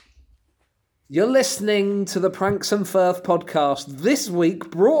You're listening to the Pranks and Firth podcast, this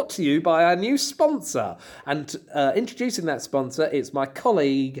week brought to you by our new sponsor. And introducing that sponsor, it's my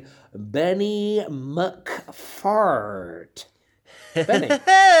colleague, Benny McFard. Benny.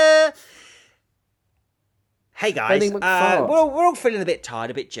 Hey guys, we're all feeling a bit tired,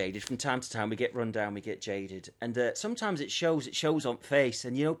 a bit jaded. From time to time we get run down, we get jaded. And sometimes it shows on face.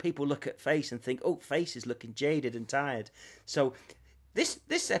 And you know, people look at face and think, oh, face is looking jaded and tired. So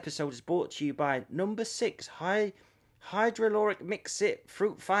this episode is brought to you by number 6, Hydroloric Mix-It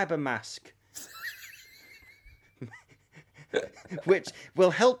Fruit Fiber Mask. Which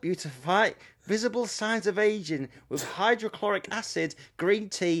will help you to fight visible signs of aging with hydrochloric acid, green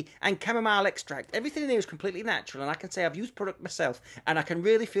tea, and chamomile extract. Everything in here is completely natural, and I can say I've used product myself, and I can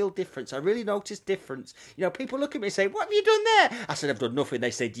really feel difference. I really notice difference. You know, people look at me and say, "What have you done there?" I said, "I've done nothing." They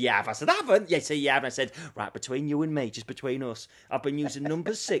said, "You have." I said, "I haven't." They say, "You have." And I said, "Right, between you and me, just between us, I've been using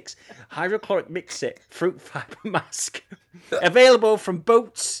number 6 hydrochloric Mix-It Fruit Fiber Mask, available from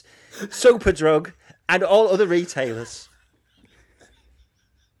Boots, Superdrug, and all other retailers."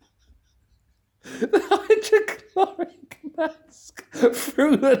 The hydrochloric mask,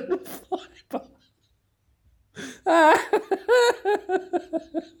 fruit and fibre.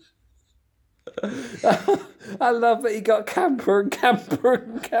 I love that he got camper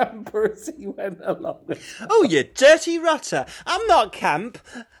as he went along. Oh, you dirty rotter. I'm not camp.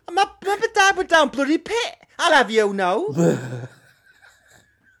 I'm a diver down bloody pit. I'll have you know.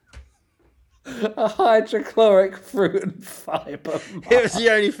 A hydrochloric fruit and fibre mask. It was the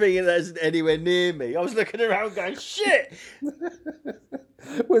only thing that wasn't anywhere near me. I was looking around going, shit.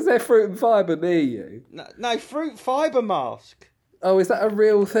 Was there fruit and fibre near you? No, fruit fibre mask. Oh, is that a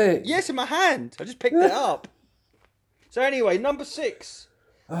real thing? Yes, in my hand. I just picked it up. So anyway, number 6.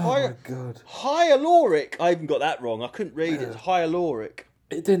 Oh my God. Hyaluronic. I even got that wrong. I couldn't read it. It's hyaluronic.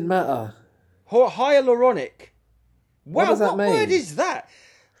 It didn't matter. Hyaluronic. What does that mean? What word is that?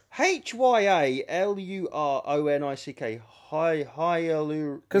 Hyaluronic.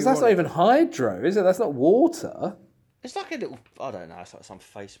 Hyaluronic. Because that's not even hydro, is it? That's not water. It's like a little, I don't know, it's like some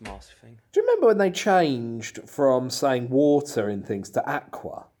face mask thing. Do you remember when they changed from saying water in things to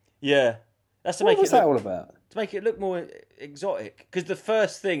aqua? Yeah. That's to What make was it that look, all about? to make it look more exotic. Because the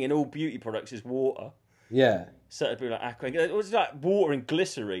first thing in all beauty products is water. Yeah. So it'd be like aqua. It was like water and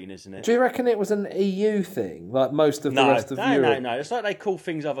glycerine, isn't it? Do you reckon it was an EU thing, like most of the rest of Europe? No. It's like they call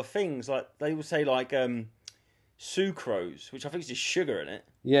things other things. Like they will say like sucrose, which I think is just sugar in it.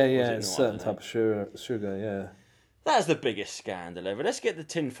 Yeah, it's a certain type of sugar, yeah. That's the biggest scandal ever. Let's get the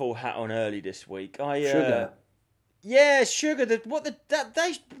tinfoil hat on early this week. Sugar. Yeah, sugar.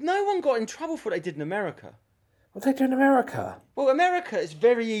 No one got in trouble for what they did in America. What they do in America? Well, America is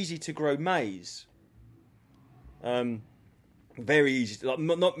very easy to grow maize. Very easy. Like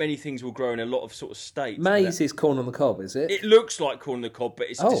not many things will grow in a lot of sort of states. Maize is corn on the cob, is it? It looks like corn on the cob,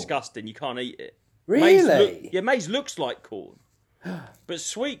 but it's disgusting. You can't eat it. Really? Maize looks like corn. But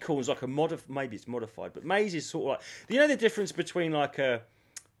sweet corn's like maybe it's modified, but maize is sort of like, you know the difference between like a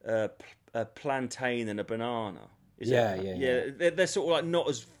plantain and a banana? Yeah. They're sort of like not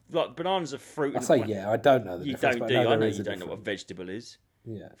as, like bananas are fruit. I say I don't know the difference. You don't, do you? I know you don't know what a vegetable is.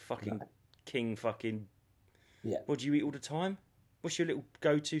 Yeah. King fucking. Yeah. What do you eat all the time? What's your little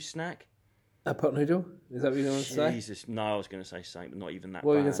go-to snack? A pot noodle? Is that what you want to say? Jesus, no, I was going to say something, but not even that.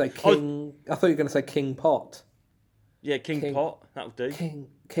 What were you going to say? King? I thought you were going to say King Pot. Yeah, King Pot. That'll do. King.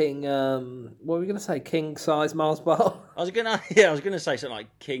 What were we going to say? King size Mars bar. I was going to say something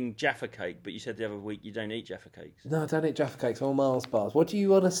like King Jaffa Cake, but you said the other week you don't eat Jaffa Cakes. No, I don't eat Jaffa Cakes or Mars bars. What do you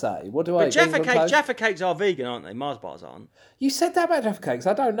want to say? What do I eat? Jaffa Cakes are vegan, aren't they? Mars bars aren't. You said that about Jaffa Cakes.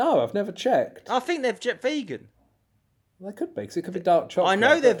 I don't know. I've never checked. I think they're vegan. Well, they could be, because it could be dark chocolate. I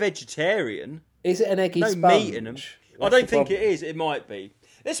know they're vegetarian. Is it an eggy sponge? No meat in them. I don't think it is. It might be.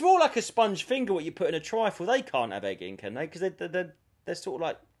 It's more like a sponge finger, what you put in a trifle. They can't have egg in, can they? Because they're sort of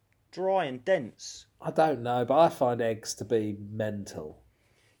like dry and dense. I don't know, but I find eggs to be mental.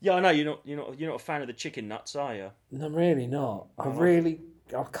 Yeah, I know you're not a fan of the chicken nuts, are you? No, I'm really not.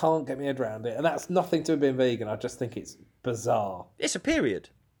 I can't get my head around it, and that's nothing to being vegan. I just think it's bizarre. It's a period.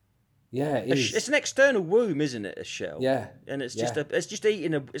 Yeah, it is. It's an external womb, isn't it? A shell. Yeah, and it's just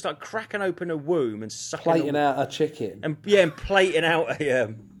it's like cracking open a womb and sucking plating out a chicken. And plating out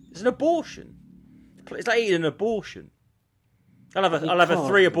a it's an abortion. It's like eating an abortion. I'll have a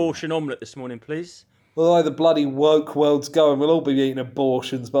 3 abortion omelette this morning, please. Although the bloody woke world's going, we'll all be eating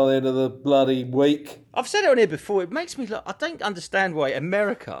abortions by the end of the bloody week. I've said it on here before. It makes me look. I don't understand why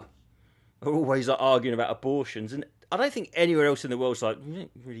America are always like arguing about abortions, and I don't think anywhere else in the world's like, we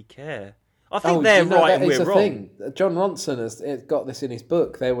don't really care. I think they're right and we're wrong. Thing. John Ronson has got this in his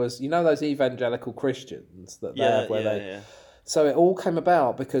book. There was, those evangelical Christians that they have where they... So it all came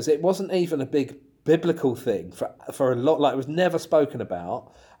about because it wasn't even a big biblical thing for a lot. Like, it was never spoken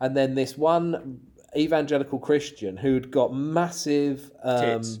about. And then this one evangelical Christian who'd got massive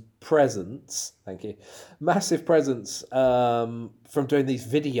presence, thank you, massive presence from doing these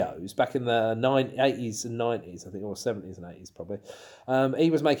videos back in the 80s and 90s, I think, or 70s and 80s probably.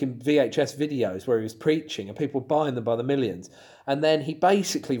 He was making VHS videos where he was preaching and people were buying them by the millions. And then he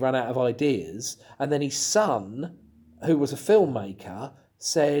basically ran out of ideas. And then his son, who was a filmmaker,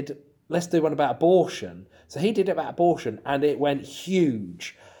 said, let's do one about abortion. So he did it about abortion and it went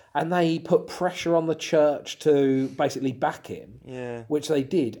huge. And they put pressure on the church to basically back him, which they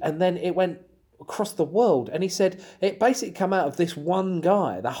did. And then it went across the world. And he said it basically came out of this one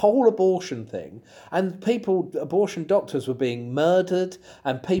guy, the whole abortion thing. And abortion doctors were being murdered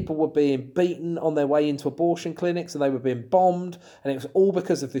and people were being beaten on their way into abortion clinics and they were being bombed. And it was all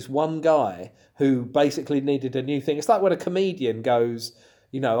because of this one guy who basically needed a new thing. It's like when a comedian goes...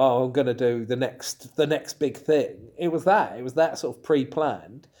 I'm going to do the next big thing. It was that sort of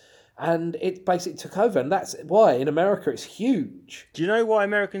pre-planned, and it basically took over. And that's why in America it's huge. Do you know why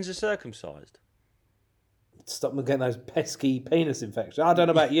Americans are circumcised? Stop them getting those pesky penis infections. I don't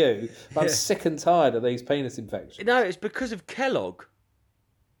know about you, but I'm sick and tired of these penis infections. No, it's because of Kellogg.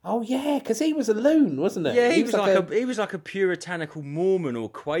 Oh yeah, because he was a loon, wasn't he? Yeah, he was like a puritanical Mormon or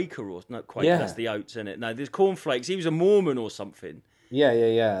Quaker or not Quaker. That's the oats in it. No, there's cornflakes. He was a Mormon or something. Yeah.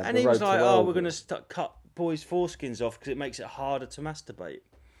 And he was like, we're going to cut boys' foreskins off because it makes it harder to masturbate.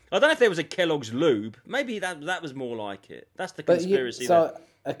 I don't know if there was a Kellogg's lube. Maybe that was more like it. That's the conspiracy.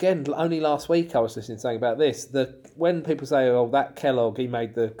 Again, only last week I was listening to something about this. When people say, that Kellogg, he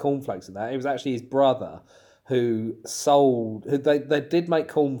made the cornflakes and that, it was actually his brother who sold... They did make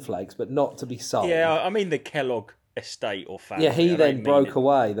cornflakes, but not to be sold. Yeah, I mean the Kellogg estate or family. Yeah, he then broke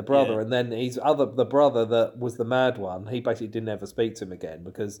away, the brother, and then the brother that was the mad one, he basically didn't ever speak to him again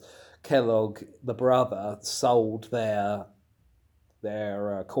because Kellogg, the brother, sold their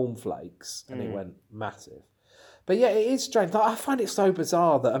cornflakes and it went massive. But yeah, it is strange. Like, I find it so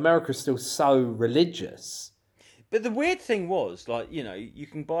bizarre that America's still so religious. But the weird thing was, you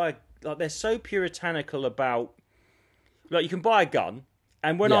can buy, they're so puritanical about, you can buy a gun.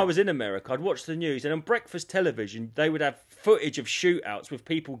 And when I was in America, I'd watch the news, and on breakfast television, they would have footage of shootouts with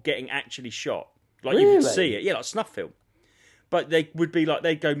people getting actually shot. You could see it. Yeah, like snuff film. But they would be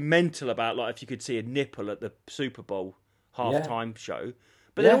they'd go mental about, if you could see a nipple at the Super Bowl halftime show.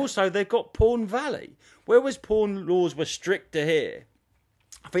 But then also, they've got Porn Valley. Whereas porn laws were stricter here,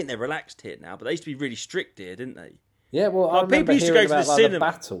 I think they're relaxed here now, but they used to be really strict here, didn't they? Yeah, well, I remember people used to go to the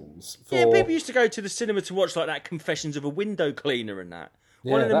cinema. Battles. Yeah, people used to go to the cinema to watch that Confessions of a Window Cleaner and that.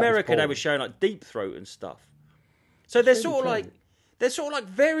 Yeah, well, in America, they were showing Deep Throat and stuff. So they're sort of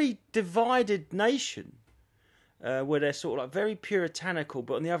very divided nation, where they're sort of very puritanical,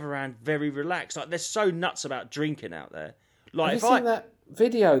 but on the other hand, very relaxed. They're so nuts about drinking out there. Have you seen that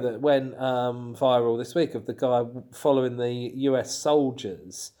video that went viral this week of the guy following the US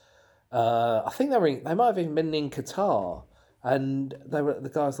soldiers? I think they might have even been in Qatar. And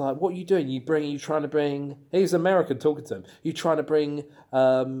the guy's like, what are you doing? You trying to bring... He's American talking to him. You trying to bring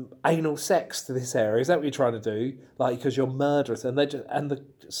anal sex to this area? Is that what you're trying to do? Because you're murderous. And the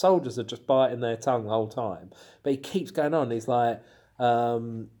soldiers are just biting their tongue the whole time. But he keeps going on. He's like...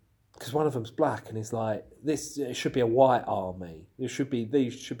 Because one of them's black, and he's like, it should be a white army. These should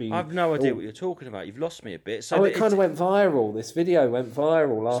be... I've no idea what you're talking about. You've lost me a bit. So it kind of went viral. This video went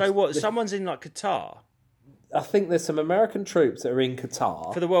viral. So what, someone's in Qatar? I think there's some American troops that are in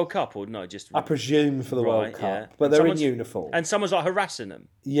Qatar. For the World Cup, or no? Just I presume for the World Cup. But they're in uniform. And someone's harassing them?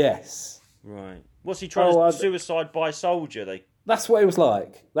 Yes. Right. What's he trying to suicide by soldier? That's what it was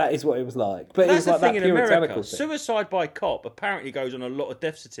like. That is what it was like. But that's it was the like thing that in America. thing. Suicide by cop apparently goes on a lot of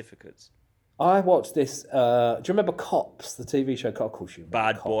death certificates. I watched this... do you remember Cops, the TV show? Of course you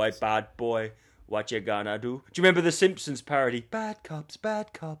remember Cops. Bad boy, what you gonna do? Do you remember the Simpsons parody? Bad cops,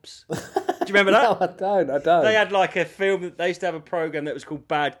 bad cops. Do you remember that? No, I don't. They had a film, they used to have a programme that was called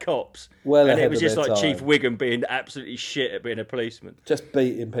Bad Cops. Well, and it was just time. Chief Wiggum being absolutely shit at being a policeman. Just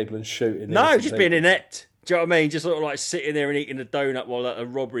beating people and shooting. No, just being inept. Do you know what I mean? Just sort of sitting there and eating a donut while a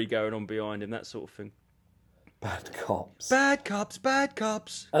robbery going on behind him, that sort of thing. Bad cops. Bad cops, bad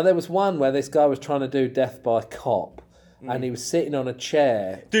cops. And there was one where this guy was trying to do death by cop, and he was sitting on a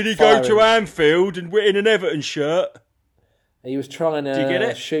chair. Did he go to Anfield and in an Everton shirt? He was trying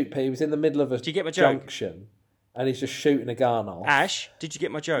to shoot people. He was in the middle of a junction, and he's just shooting a gun off. Ash, did you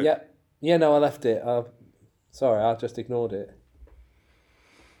get my joke? Yeah. Yeah, no, I left it. Sorry, I just ignored it.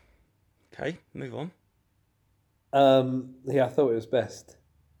 Okay, move on. Yeah, I thought it was best.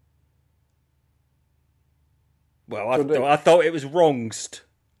 Well, I thought it was wrongst.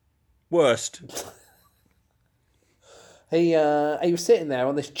 Worst. He was sitting there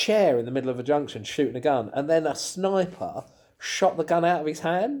on this chair in the middle of a junction shooting a gun, and then a sniper shot the gun out of his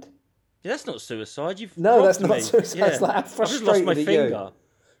hand. Yeah, that's not suicide. That's not suicide. It's like, how I've just lost my frustrated finger.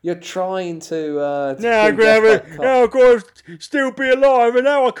 You're trying to now I've got to still be alive, and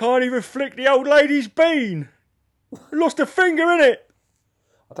now I can't even flick the old lady's bean. I lost a finger, innit?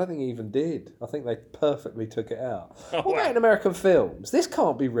 I don't think he even did. I think they perfectly took it out. What about in American films? This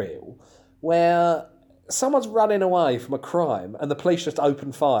can't be real, where someone's running away from a crime and the police just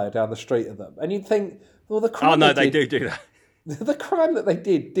open fire down the street at them. And you'd think, well, the crime... Oh, no, they do that. The crime that they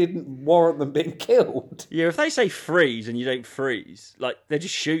didn't warrant them being killed. Yeah, if they say freeze and you don't freeze, like, they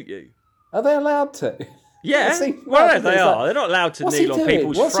just shoot you. Are they allowed to? Yeah, well, they are. They're not allowed to kneel on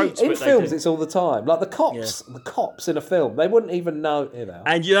people's throats. In films, it's all the time. Like the cops in a film, they wouldn't even know,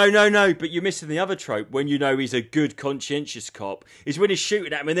 And no, but you're missing the other trope when you know he's a good, conscientious cop, is when he's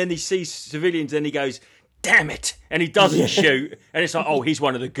shooting at him and then he sees civilians and he goes, damn it, and he doesn't shoot. And it's like, oh, he's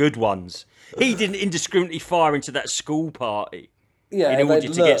one of the good ones. He didn't indiscriminately fire into that school party. Yeah, in order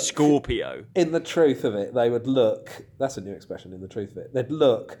to get Scorpio. In the truth of it, they would look... That's a new expression, in the truth of it. They'd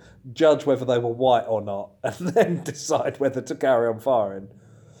look, judge whether they were white or not, and then decide whether to carry on firing.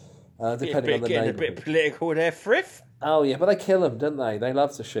 Depending on the neighbourhood. A bit political there, Frith. Oh, yeah, but they kill them, don't they? They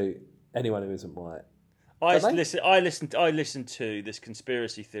love to shoot anyone who isn't white. I listened to this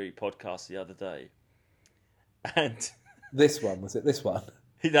conspiracy theory podcast the other day. And... This one, was it? This one?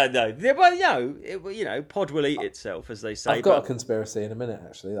 No. Well, pod will eat itself, as they say. I've got a conspiracy in a minute,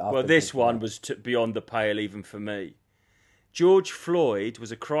 actually. This one was beyond the pale even for me. George Floyd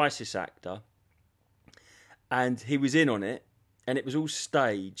was a crisis actor, and he was in on it, and it was all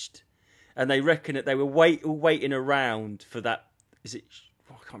staged. And they reckon that they were waiting around for that... I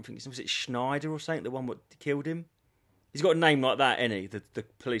can't think. Was it Schneider or something? The one that killed him? He's got a name like that, ain't he? The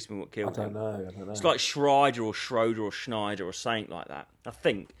policeman what killed him. I don't know. It's like Schreider or Schroeder or Schneider or something like that, I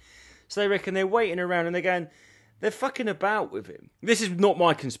think. So they reckon they're waiting around and they're fucking about with him. This is not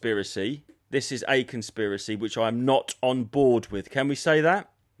my conspiracy. This is a conspiracy which I'm not on board with. Can we say that?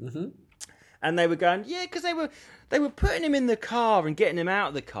 Mm-hmm. And they were going, yeah, because they were putting him in the car and getting him out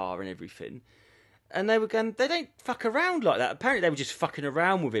of the car and everything. And they were going, they don't fuck around like that. Apparently they were just fucking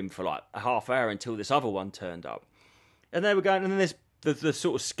around with him for like a half hour until this other one turned up. And they were going, and then the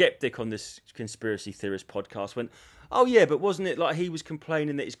sort of skeptic on this conspiracy theorist podcast went, oh yeah, but wasn't it like he was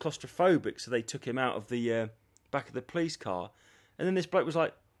complaining that he's claustrophobic, so they took him out of the back of the police car? And then this bloke was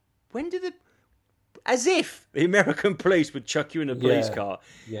like, as if the American police would chuck you in a police car.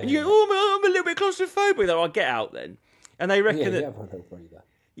 Yeah, and you go, oh, I'm a little bit claustrophobic. They're like, get out then. And they reckon that... you have a little breather.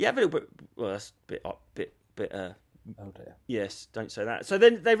 You have a little bit... Well, that's a bit oh dear. Yes, don't say that. So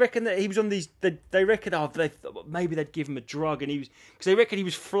then they reckon that he was on these... They reckon, maybe they'd give him a drug, and he was... Because they reckon he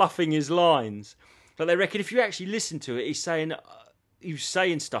was fluffing his lines. But they reckon if you actually listen to it, he was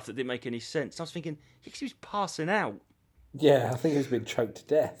saying stuff that didn't make any sense. I was thinking, because he was passing out. Yeah, I think he's been choked to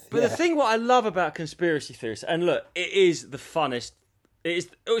death. But the thing what I love about conspiracy theories, and look, it is the funnest...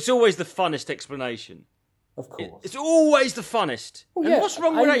 It's always the funnest explanation. Of course. It's always the funnest. Well, and what's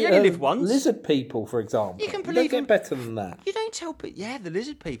wrong with that? You only live once. Lizard people, for example. You can believe them. Better than that. You don't tell... Yeah, the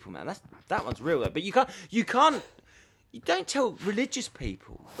lizard people, man. That one's real. But you don't tell religious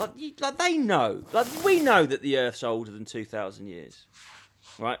people. Like they know. Like we know that the Earth's older than 2,000 years.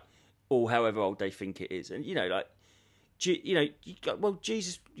 Right? Or however old they think it is. And, you got,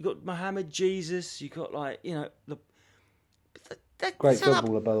 Jesus, you got Muhammad, Jesus, you got, great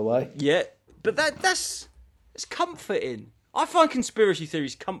footballer, by the way. Yeah, but that's comforting. I find conspiracy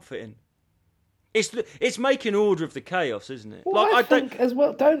theories comforting. It's making order of the chaos, isn't it? Well, I think as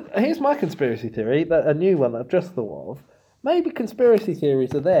well. Here's my conspiracy theory, a new one that I've just thought of. Maybe conspiracy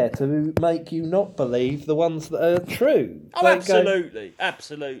theories are there to make you not believe the ones that are true. Oh, absolutely.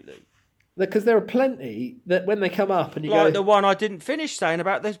 Because there are plenty that when they come up and you go... Like the one I didn't finish saying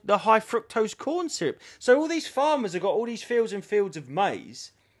about the high fructose corn syrup. So all these farmers have got all these fields and fields of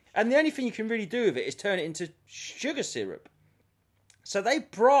maize, and the only thing you can really do with it is turn it into sugar syrup. So they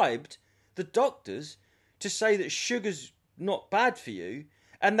bribed the doctors to say that sugar's not bad for you,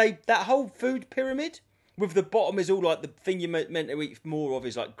 and that whole food pyramid with the bottom is all like the thing you're meant to eat more of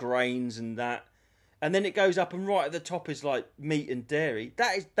is like grains and that. And then it goes up, and right at the top is like meat and dairy.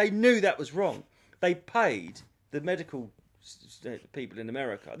 They knew that was wrong. They paid the medical people in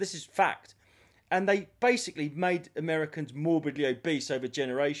America. This is fact. And they basically made Americans morbidly obese over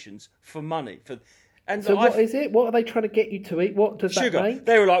generations for money. And so what is it? What are they trying to get you to eat? What does sugar. That make?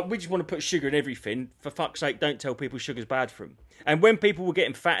 They were like, we just want to put sugar in everything. For fuck's sake, don't tell people sugar's bad for them. And when people were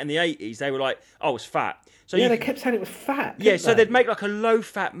getting fat in the 80s, they were like, oh, it's fat. So they kept saying it was fat. Yeah, so they'd make like a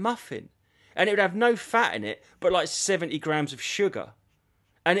low-fat muffin. And it would have no fat in it, but like 70 grams of sugar.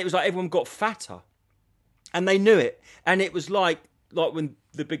 And it was like everyone got fatter. And they knew it. And it was like when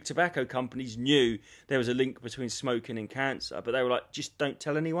the big tobacco companies knew there was a link between smoking and cancer. But they were like, just don't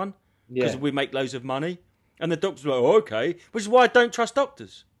tell anyone. Because we make loads of money. And the doctors were like, oh, okay. Which is why I don't trust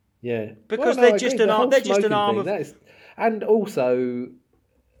doctors. Yeah. Because they're just an arm of... And also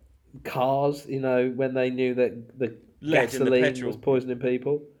cars, when they knew that the gasoline was poisoning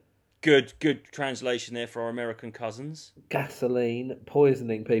people. Good translation there for our American cousins. Gasoline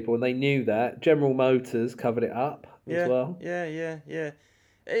poisoning people, and they knew that. General Motors covered it up as well. Yeah.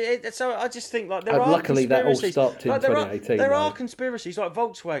 So I just think like luckily that all stopped in 2018. There are conspiracies like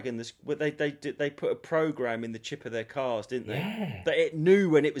Volkswagen. They put a program in the chip of their cars, didn't they? Yeah. That it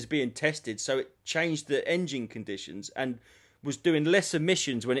knew when it was being tested, so it changed the engine conditions and was doing less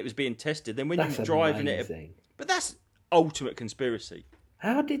emissions when it was being tested than when you were driving it. But that's ultimate conspiracy.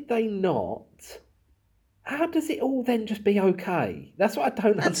 How did they not? How does it all then just be okay? That's what I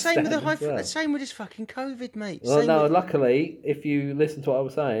don't understand. Same with this fucking COVID, mate. Well, luckily, if you listen to what I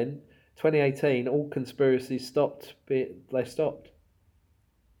was saying, 2018, all conspiracies stopped. They stopped.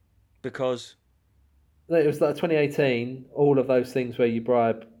 Because? It was like 2018, all of those things where you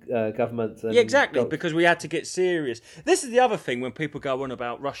bribe governments. And exactly, because we had to get serious. This is the other thing when people go on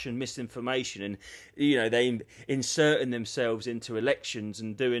about Russian misinformation and, they inserting themselves into elections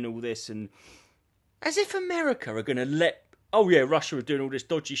and doing all this and... As if America are going to let... Oh, yeah, Russia are doing all this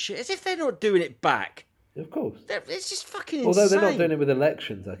dodgy shit. As if they're not doing it back. Of course. It's just fucking Although insane. They're not doing it with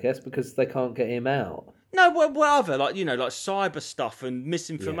elections, I guess, because they can't get him out. No, what other? Like cyber stuff and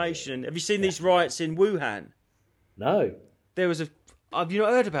misinformation. Yeah. Have you seen these riots in Wuhan? No. There was Have you not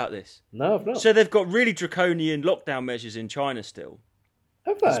heard about this? No, I've not. So they've got really draconian lockdown measures in China still.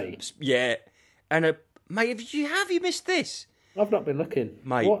 Have they? Yeah. And, mate, have you missed this? I've not been looking.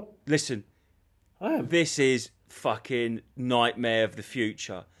 Mate, what? Listen... This is fucking nightmare of the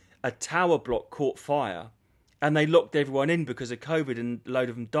future. A tower block caught fire and they locked everyone in because of COVID and a load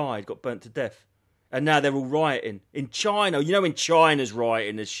of them died, got burnt to death. And now they're all rioting. In China, when China's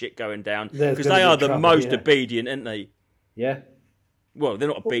rioting, there's shit going down. Because they are the most obedient, aren't they? Yeah. Well, they're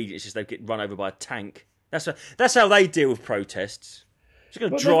not obedient, it's just they get run over by a tank. That's how they deal with protests. It's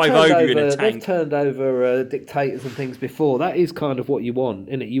going to drive over you in a tank. They've turned over dictators and things before. That is kind of what you want,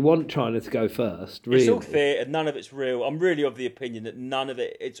 isn't it? You want China to go first, really. It's all theatre, none of it's real. I'm really of the opinion that none of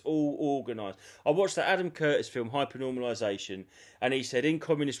it's all organised. I watched that Adam Curtis film, Hypernormalisation, and he said in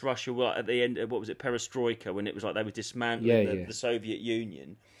communist Russia, at the end, what was it, Perestroika, when it was like they were dismantling the Soviet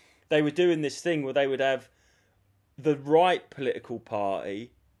Union, they were doing this thing where they would have the right political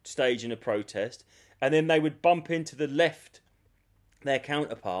party staging a protest, and then they would bump into the left, their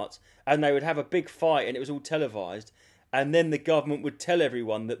counterparts, and they would have a big fight and it was all televised, and then the government would tell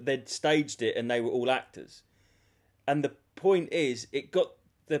everyone that they'd staged it and they were all actors. And the point is, it got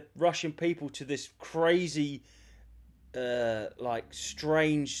the Russian people to this crazy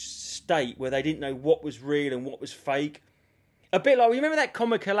strange state where they didn't know what was real and what was fake. A bit like, remember that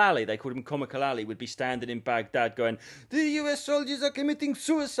Comical Ali? They called him Comical Ali, would be standing in Baghdad going, the US soldiers are committing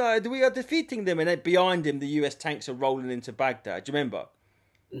suicide, we are defeating them. And then behind him, the US tanks are rolling into Baghdad. Do you remember?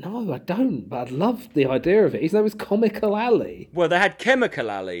 No, I don't, but I love the idea of it. His name was Comical Ali. Well, they had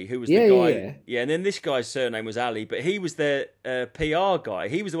Chemical Ali, who was the guy. Yeah, and then this guy's surname was Ali, but he was their PR guy.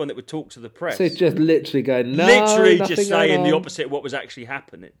 He was the one that would talk to the press. So it's just literally going, no, literally just saying the opposite of what was actually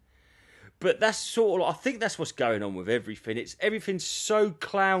happening. But that's sort of, I think that's what's going on with everything. Everything's so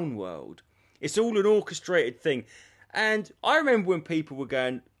clown world. It's all an orchestrated thing. And I remember when people were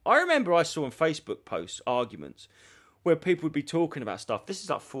going, I saw on Facebook posts, arguments, where people would be talking about stuff. This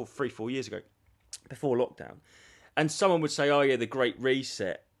is like 3-4 years ago, before lockdown. And someone would say, oh yeah, the Great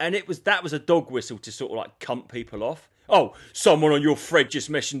Reset. And that was a dog whistle to sort of like cunt people off. Oh, someone on your thread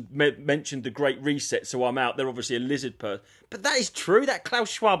just mentioned the Great Reset, so I'm out. They're obviously a lizard person. But that is true. That Klaus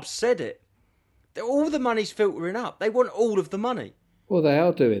Schwab said it. All the money's filtering up. They want all of the money. Well, they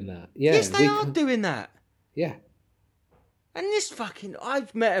are doing that. Yeah, yes, they are doing that. Yeah. And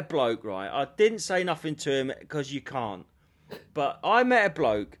I've met a bloke, right? I didn't say nothing to him because you can't. But I met a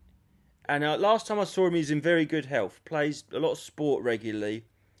bloke, and last time I saw him, he's in very good health. Plays a lot of sport regularly.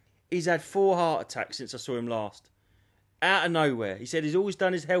 He's had 4 heart attacks since I saw him last. Out of nowhere. He said he's always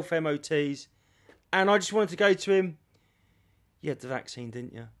done his health MOTs. And I just wanted to go to him. You had the vaccine,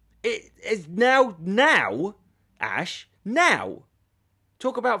 didn't you? It is now, Ash, now.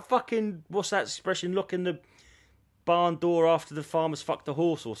 Talk about fucking, what's that expression, locking the barn door after the farmer's fucked the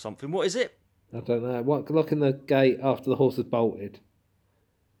horse or something. What is it? I don't know. What, locking the gate after the horse has bolted?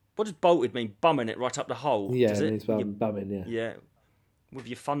 What does bolted mean? Bumming it right up the hole? Yeah, does it means bumming, yeah. Yeah, with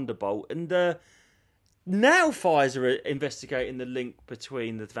your thunderbolt. And now Pfizer are investigating the link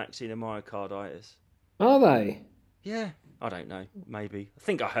between the vaccine and myocarditis. Are they? Yeah, I don't know. Maybe. I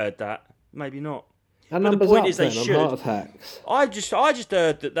think I heard that. Maybe not. And but numbers the point up is they then should. on heart attacks. I just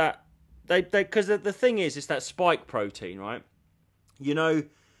heard that they because the thing is, it's that spike protein, right? You know,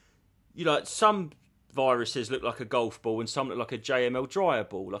 some viruses look like a golf ball and some look like a JML dryer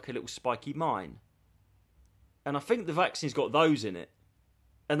ball, like a little spiky mine. And I think the vaccine's got those in it.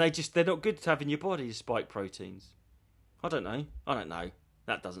 And they're not good to have in your body, spike proteins. I don't know.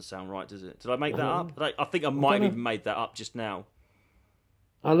 That doesn't sound right, does it? Did I make that up? I think I might have even made that up just now.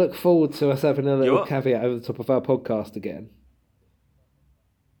 I look forward to us having a little caveat over the top of our podcast again.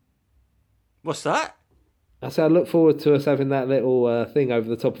 What's that? I said I look forward to us having that little thing over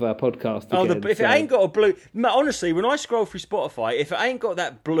the top of our podcast again. If it ain't got a blue... Honestly, when I scroll through Spotify, if it ain't got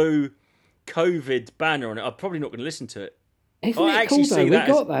that blue COVID banner on it, I'm probably not going to listen to it. Isn't it cool though? We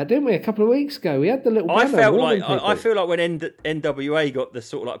got that, didn't we, a couple of weeks ago? We had the little banner. I feel like when NWA got the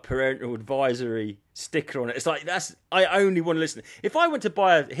sort of like parental advisory sticker on it, it's like I only want to listen. If I went to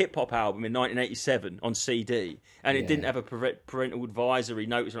buy a hip hop album in 1987 on CD and it didn't have a parental advisory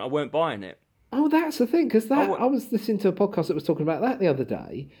notice on it, I weren't buying it. Oh, that's the thing, because I was listening to a podcast that was talking about that the other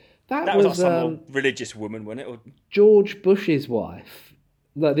day. That was like some religious woman, wasn't it? Or... George Bush's wife,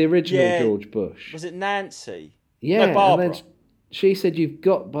 like the original George Bush. Was it Nancy? Yeah, no, Barbara. And then she said, "You've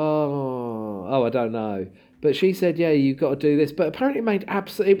got I don't know," but she said, "Yeah, you've got to do this." But apparently,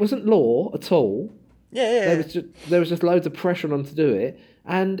 it wasn't law at all. Yeah. There was just loads of pressure on them to do it,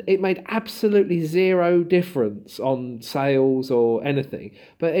 and it made absolutely zero difference on sales or anything.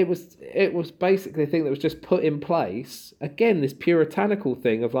 But it was basically a thing that was just put in place. Again, this puritanical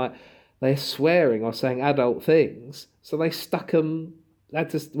thing of like they're swearing or saying adult things, so they stuck them. They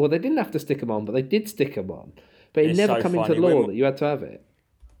didn't have to stick them on, but they did stick them on. But it never come into law that you had to have it.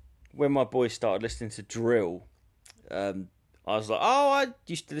 When my boys started listening to drill, I was like, I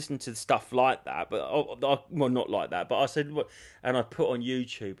used to listen to stuff like that, but not like that. But I said, and I put on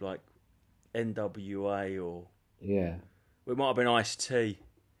YouTube like NWA or it might have been Ice-T,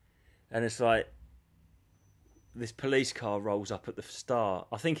 and it's like this police car rolls up at the start.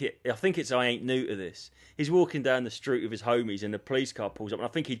 I think it's I Ain't New to This. He's walking down the street with his homies, and the police car pulls up, and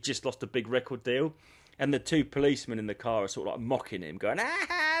I think he'd just lost a big record deal. And the two policemen in the car are sort of like mocking him, going,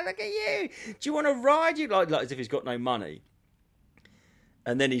 look at you. Do you want to ride? You like as if he's got no money.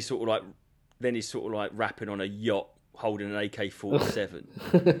 And then he's sort of like rapping on a yacht holding an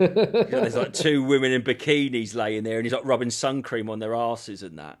AK-47. There's like two women in bikinis laying there, and he's like rubbing sun cream on their asses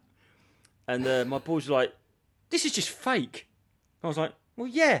and that. And my boys were like, this is just fake. I was like, well,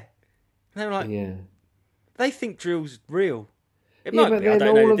 yeah. And they were like, they think drill's real. It might but be. then I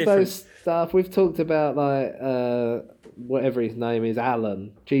don't know all the of those stuff we've talked about, like whatever his name is,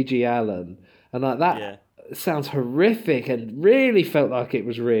 G.G. Allen, and like that sounds horrific and really felt like it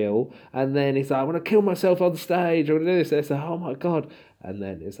was real. And then he's like, I want to kill myself on stage. I want to do this. And it's like, oh my god. And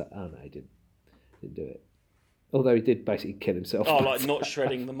then it's like, oh no, he didn't do it. Although he did basically kill himself. Oh, like not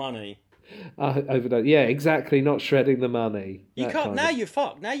shredding the money. Overdone. Yeah, exactly. Not shredding the money. You can't now. You're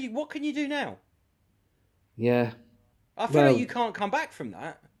fucked. Now what can you do now? Yeah. I feel like you can't come back from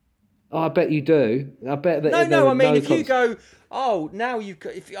that. Oh, I bet you do. I bet that. No. I mean, if you go, now you,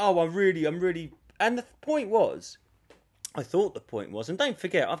 I'm really, and the point was, I thought the point was, and don't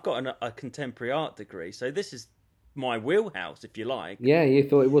forget, I've got a contemporary art degree, so this is my wheelhouse, if you like. Yeah, you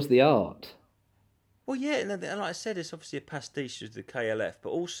thought it was the art. Well, yeah, and like I said, it's obviously a pastiche of the KLF, but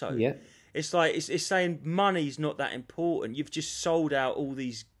also, it's like it's saying money's not that important. You've just sold out all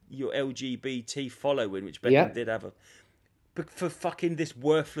these your LGBT following, which Beckham did have for fucking this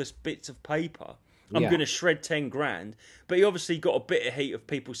worthless bits of paper. I'm going to shred 10 grand. But he obviously got a bit of heat of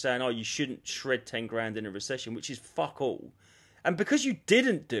people saying, you shouldn't shred 10 grand in a recession, which is fuck all. And because you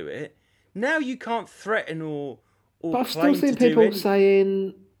didn't do it, now you can't threaten or but I've still seen people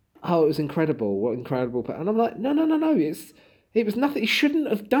saying, it was incredible. What incredible. And I'm like, no. It was nothing. He shouldn't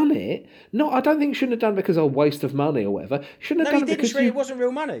have done it. No, I don't think he shouldn't have done it because of waste of money or whatever. He shouldn't have done it because it wasn't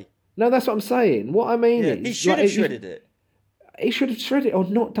real money. No, that's what I'm saying. What I mean is... He should have shredded it. He should have shredded it or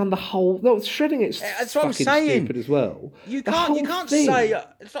not done the whole... No, shredding it's that's what I'm saying. Stupid as well. You can't say...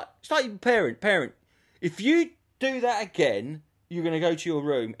 It's like parent. If you do that again, you're going to go to your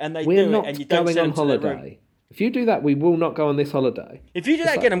room and they do it and you don't send them to their room. If you do that, we will not go on this holiday. If you do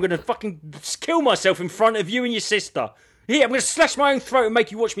that again, I'm going to fucking kill myself in front of you and your sister. Here, I'm going to slash my own throat and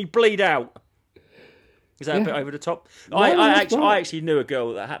make you watch me bleed out. Is that a bit over the top? No, I actually knew a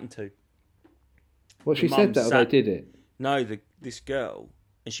girl that happened to. What, she said that, or they did it? No, this girl,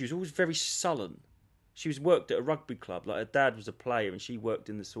 and she was always very sullen. She worked at a rugby club. Like, her dad was a player, and she worked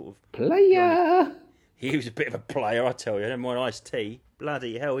in the sort of... Player! He was a bit of a player, I tell you. I don't mind Ice-T.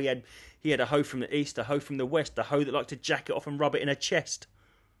 Bloody hell, he had a hoe from the east, a hoe from the west, a hoe that liked to jack it off and rub it in her chest.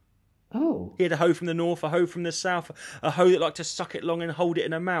 Oh. He had a hoe from the north, a hoe from the south, a hoe that liked to suck it long and hold it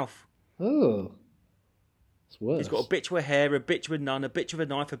in her mouth. Oh. It's worse. He's got a bitch with hair, a bitch with none, a bitch with a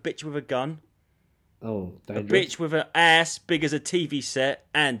knife, a bitch with a gun. Oh, dangerous. A bitch with an ass big as a TV set,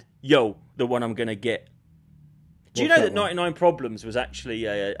 and, yo, the one I'm going to get. Do you know that 99 Problems was actually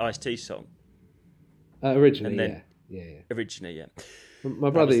a Ice-T song? Originally, yeah. Originally, yeah. My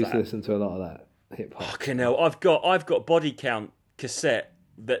brother used to listen to a lot of that hip-hop. Fucking hell, I've got Body Count cassette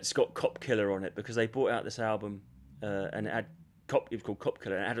that's got Cop Killer on it, because they brought out this album, and it was called Cop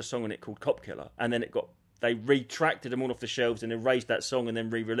Killer, and it had a song on it called Cop Killer, and then they retracted them all off the shelves and erased that song and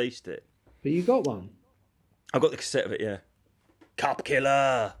then re-released it. But you got one? I got the cassette of it, yeah. Cop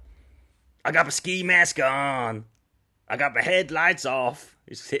Killer. I got my ski mask on. I got my headlights off.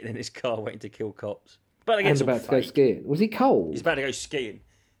 He's sitting in his car waiting to kill cops. But again, he's about to go skiing. Was he cold? He's about to go skiing.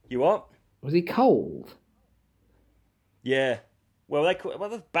 You what? Was he cold? Yeah. Well,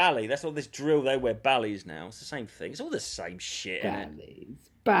 that's bally. That's all this drill. They wear ballies now. It's the same thing. It's all the same shit.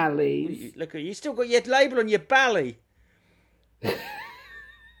 Ballies. Look, you still got your label on your bally.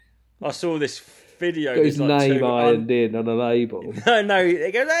 I saw this video. Got his name ironed in on a label. No.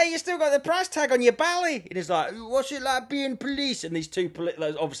 They go, hey, you still got the price tag on your bally. And it's like, what's it like being police? And these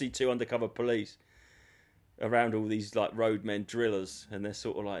obviously two undercover police around all these like roadmen drillers, and they're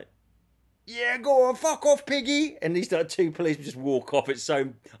sort of like, yeah, go on, fuck off, piggy. And these two police just walk off.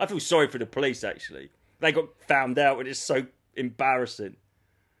 I feel sorry for the police, actually. They got found out, and it's so embarrassing.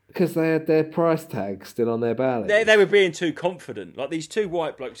 Because they had their price tag still on their ballot. They were being too confident. Like, these two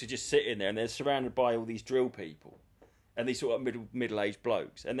white blokes are just sitting there, and they're surrounded by all these drill people, and these sort of middle-aged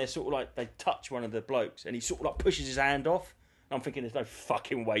blokes, and they're sort of like, they touch one of the blokes, and he sort of like pushes his hand off. And I'm thinking, there's no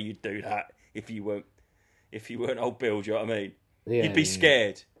fucking way you'd do that if you weren't old Bill. Do you know what I mean? Yeah, you'd be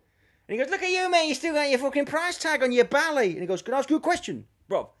scared. And he goes, look at you, mate. You still got your fucking price tag on your bally. And he goes, can I ask you a question,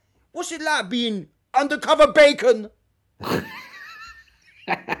 Rob? What's it like being undercover bacon? I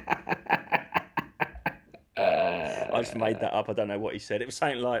just made that up. I don't know what he said. It was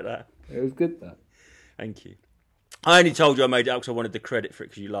something like that. It was good, though. Thank you. I only told you I made it up because I wanted the credit for it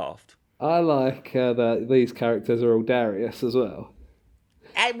because you laughed. I like that these characters are all Darius as well.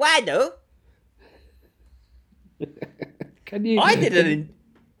 And why though? Can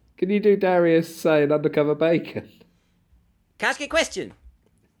you do Darius saying undercover bacon? Can I ask you a question?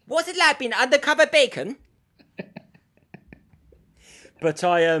 What's it like being undercover bacon? But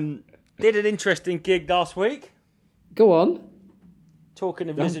I did an interesting gig last week. Go on. Talking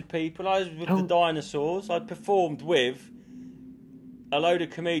of lizard people, I was with the dinosaurs. I performed with a load of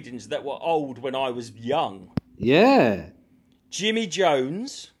comedians that were old when I was young. Yeah. Jimmy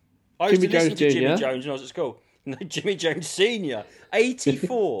Jones. I used to listen to Jimmy Jones when I was at school. No, Jimmy Jones Senior,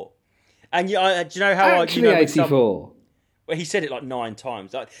 84. And do you know how Actually, 84. Well, he said it like 9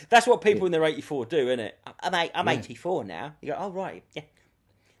 times. That's what people in their 84 do, isn't it? I'm 84 now. You go, oh, right. Yeah.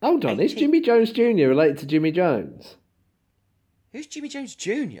 Hold on, is Jimmy Jones Jr. related to Jimmy Jones? Who's Jimmy Jones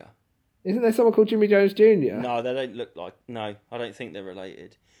Jr.? Isn't there someone called Jimmy Jones Jr.? No, they don't look like... No, I don't think they're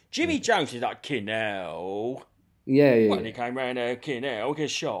related. Jimmy Jones is like Kinnell. Yeah. When he came round there, Kinnell, get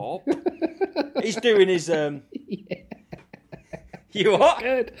shop. He's doing his... Yeah. You what?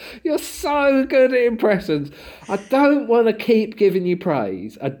 Good. You're so good at impressions. I don't want to keep giving you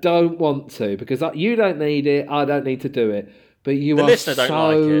praise. I don't want to, because you don't need it. I don't need to do it. But you are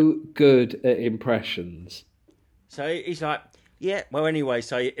so good at impressions. So he's like, yeah. Well, anyway,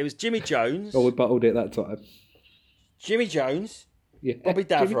 so it was Jimmy Jones. Oh, we bottled it that time. Jimmy Jones. Yeah. Bobby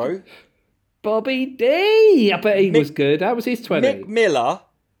Davro. Bobby D. I bet he was good. How was his 20? Mick Miller.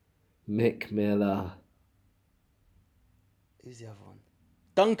 Mick Miller. Who's the other one?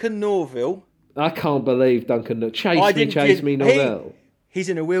 Duncan Norville. I can't believe Duncan. Chase me, Norville. He's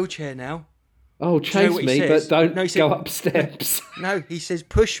in a wheelchair now. Oh, chase me, but don't go up steps. No, he says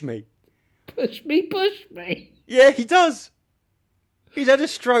push me. Push me. Yeah, he does. He's had a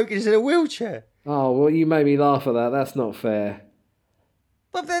stroke and he's in a wheelchair. Oh, well, you made me laugh at that. That's not fair.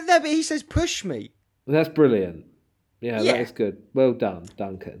 But he says push me. That's brilliant. Yeah, that is good. Well done,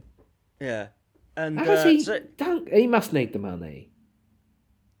 Duncan. Yeah. And he must need the money.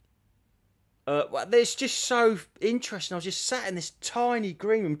 Well, it's just so interesting. I was just sat in this tiny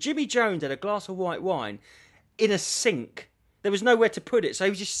green room. Jimmy Jones had a glass of white wine. in a sink. There was nowhere to put it, so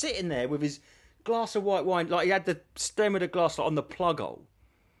he was just sitting there with his glass of white wine, like he had the stem of the glass on the plug hole.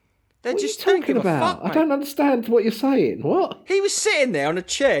 They're What just are you talking about? Fuck, I don't understand what you're saying. What? He was sitting there on a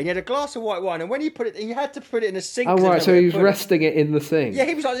chair and he had a glass of white wine, and when he put it, he had to put it in a sink. Oh right, so he was resting it in the sink. Yeah,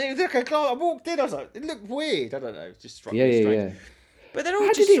 he was like, it was like a glass. I walked in, I was like, it looked weird. I don't know, it just struck me strange. Yeah. But they're all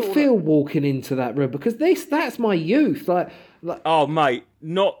How just did it feel walking into that room? Because that's my youth. Like, oh mate,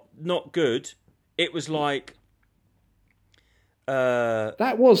 not good. It was like.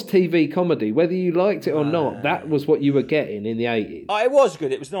 That was TV comedy, whether you liked it or not. That was what you were getting in the 80s. Oh, it was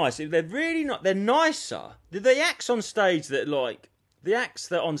good. It was nice. They're really not. They're nicer. The acts on stage the acts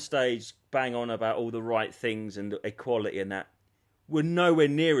that on stage bang on about all the right things and equality and that were nowhere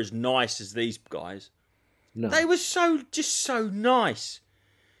near as nice as these guys. No, they were so nice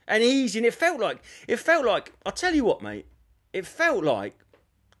and easy, and it felt like. I'll tell you what, mate. It felt like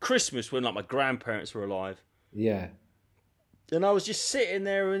Christmas when like my grandparents were alive. Yeah. And I was just sitting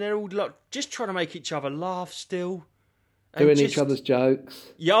there, and they're all like just trying to make each other laugh still. Doing each other's jokes.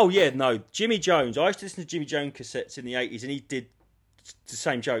 Yeah, oh yeah, no. Jimmy Jones. I used to listen to Jimmy Jones cassettes in the 80s, and he did the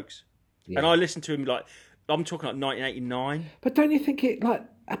same jokes. Yeah. And I listened to him I'm talking like 1989. But don't you think it, like,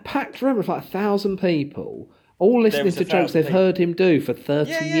 a packed room of like 1,000 people, all listening to jokes they've heard him do for 30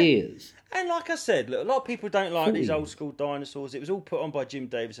 years? And like I said, look, a lot of people don't like these old school dinosaurs. It was all put on by Jim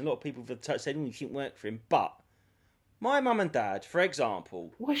Davis, and a lot of people have said, you shouldn't work for him. But my mum and dad, for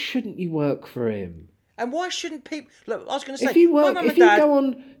example... Why shouldn't you work for him? And why shouldn't people... Look, I was going to say... If you go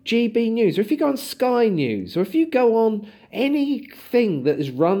on GB News, or if you go on Sky News, or if you go on anything that is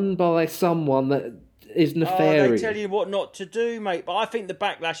run by someone that is nefarious... they tell you what not to do, mate. But I think the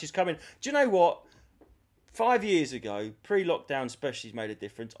backlash is coming. Do you know what? 5 years ago, pre-lockdown specials made a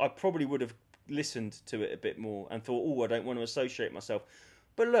difference. I probably would have listened to it a bit more and thought, I don't want to associate myself.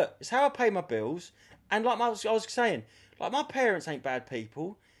 But look, it's how I pay my bills. And like I was saying, like my parents ain't bad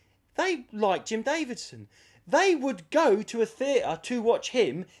people. They like Jim Davidson. They would go to a theatre to watch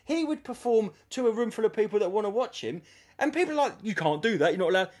him. He would perform to a room full of people that want to watch him. And people are like, you can't do that. You're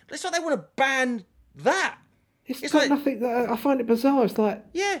not allowed. It's like they want to ban that. It's got like, nothing that I find it bizarre. It's like,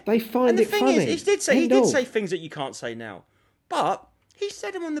 yeah, they find it funny. And the thing is, he did say things that you can't say now. But he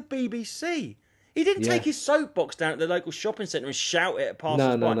said them on the BBC. He didn't take his soapbox down at the local shopping centre and shout it at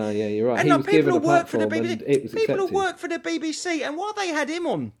passers-by. No, yeah, you're right. And he was people who given a work for the platform BBC, people who work for the BBC, and while they had him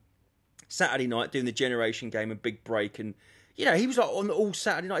on Saturday night doing the Generation Game and Big Break, and he was like on all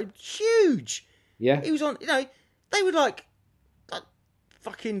Saturday night, huge. Yeah, he was on. They were like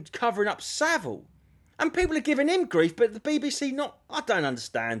fucking covering up Savile, and people are giving him grief, but the BBC not. I don't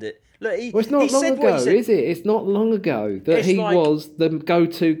understand it. Look, it's not long ago, is it? It's not long ago that he was the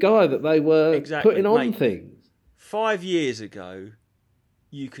go-to guy that they were putting on things. 5 years ago,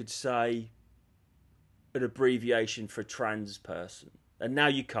 you could say an abbreviation for trans person, and now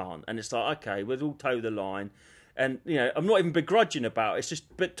you can't. And it's like, okay, we'll all toe the line. And, I'm not even begrudging about it. It's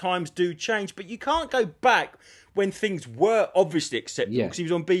just, but times do change. But you can't go back when things were obviously acceptable because he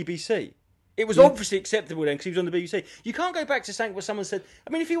was on BBC. It was obviously acceptable then because he was on the BBC. You can't go back to saying what someone said. I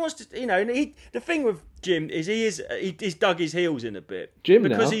mean, if he wants to, and the thing with Jim is he's dug his heels in a bit. Jim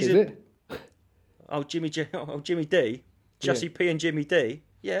because now, is it? Oh, Jimmy D. Jussie P and Jimmy D.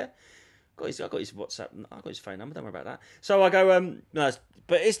 Yeah. I got his WhatsApp. I got his phone number. Don't worry about that. So I go, no,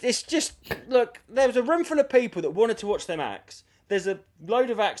 but it's just, look, there was a room full of people that wanted to watch them acts. There's a load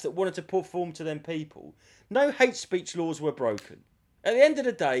of acts that wanted to perform to them people. No hate speech laws were broken. At the end of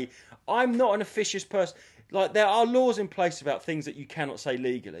the day, I'm not an officious person. Like, there are laws in place about things that you cannot say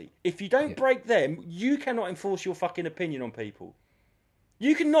legally. If you don't break them, you cannot enforce your fucking opinion on people.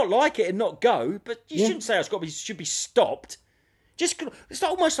 You can not like it and not go, but you shouldn't say should be stopped. It's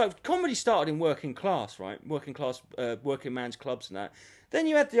almost like comedy started in working class, right? Working class, working man's clubs and that. Then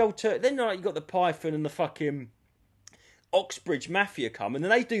you had the old... Then you got the Python and the fucking Oxbridge Mafia come, and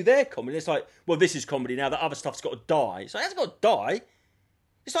then they do their comedy. It's like, well, this is comedy now. The other stuff's got to die. So it hasn't got to die.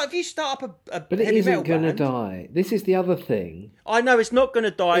 It's like if you start up a but it isn't going to die. This is the other thing. I know it's not going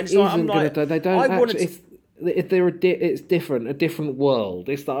to die. It isn't going to die. They don't it's different, a different world.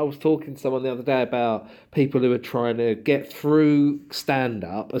 It's like I was talking to someone the other day about people who are trying to get through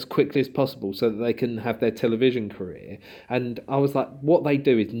stand-up as quickly as possible so that they can have their television career. And I was like, what they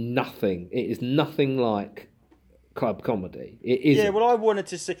do is nothing. It is nothing like club comedy. It isn't. Yeah, well, I wanted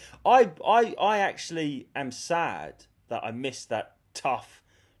to see... I actually am sad that I missed that tough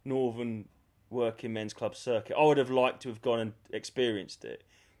northern working men's club circuit. I would have liked to have gone and experienced it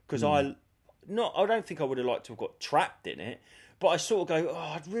because I don't think I would have liked to have got trapped in it, but I sort of go,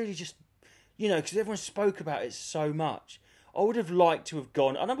 I'd really just, because everyone spoke about it so much. I would have liked to have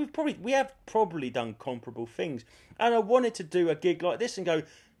gone. I know we have probably done comparable things, and I wanted to do a gig like this and go,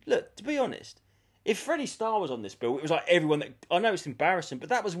 look, to be honest, if Freddie Starr was on this bill, it was like everyone that I know it's embarrassing, but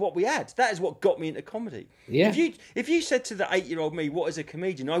that was what we had. That is what got me into comedy. Yeah. If you said to the 8-year-old me, what is a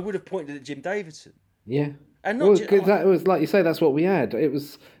comedian, I would have pointed at Jim Davidson. Yeah. And not because that was, like you say, that's what we had. It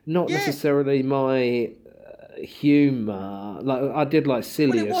was not necessarily my humour. Like I did like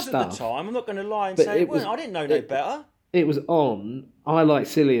sillier stuff. Well, it was stuff at the time. I'm not going to lie and say it wasn't. I didn't know no better. It was on. I like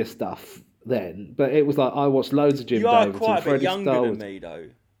sillier stuff then, but it was like I watched loads of Jim Davidson. You are quite a bit younger than me, though.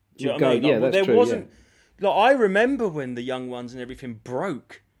 Do you know what I mean? Yeah, that's true. Wasn't, like, I remember when the young ones and everything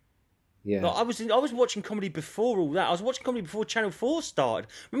broke. Yeah. Like, I was watching comedy before all that. I was watching comedy before Channel 4 started.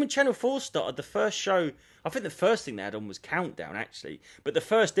 Remember when Channel 4 started, the first show, I think the first thing they had on was Countdown, actually. But the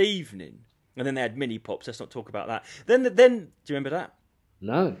first evening, and then they had Mini Pops, let's not talk about that. Then do you remember that?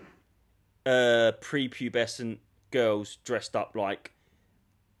 No. Prepubescent girls dressed up like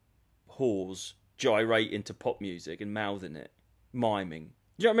whores, gyrating to pop music and mouthing it, miming.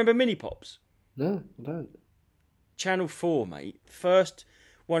 Do you remember Mini Pops? No, I don't. Channel 4, mate.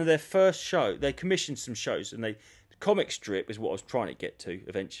 One of their first show, they commissioned some shows, and the comic strip is what I was trying to get to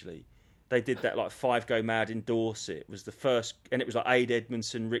eventually. They did that like Five Go Mad in Dorset was the first, and it was like Ade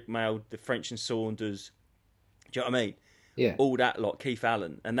Edmondson, Rick Mail, the French and Saunders. Do you know what I mean? Yeah. All that lot, Keith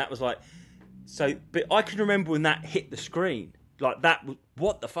Allen, and that was like, so. But I can remember when that hit the screen, like that.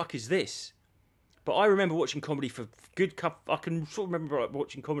 What the fuck is this? But I remember watching comedy for good. I can sort of remember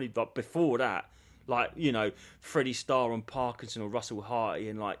watching comedy like before that. Like, you know, Freddie Starr on Parkinson or Russell Harty,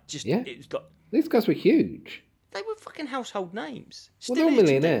 and like just it was like these guys were huge. They were fucking household names. Well, they're all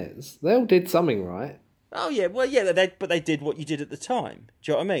millionaires. They all did something right. Oh yeah, well yeah, but they did what you did at the time.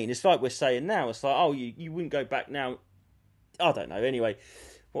 Do you know what I mean? It's like we're saying now. It's like, oh, you wouldn't go back now. I don't know. Anyway,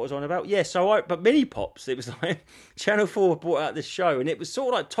 what was I on about? Yeah, but Mini Pops. It was like Channel 4 brought out this show, and it was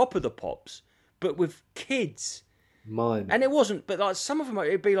sort of like Top of the Pops, but with kids. Mine. And it wasn't, but like some of them,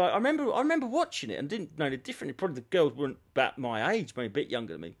 it'd be like I remember watching it and didn't know the difference. Probably the girls weren't about my age, maybe a bit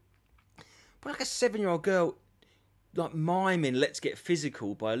younger than me. But like a 7-year-old girl, like miming "Let's Get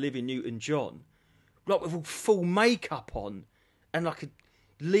Physical" by Olivia Newton-John, like with full makeup on, and like a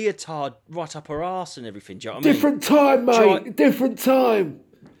leotard right up her arse and everything. Do you know what I mean? Different time, mate. Different time.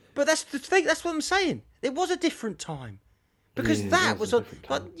 But that's the thing. That's what I'm saying. It was a different time because that was like,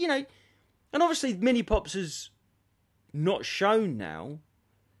 you know, and obviously Mini Pops is not shown now.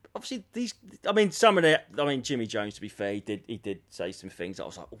 Obviously, Jimmy Jones, to be fair, he did say some things that I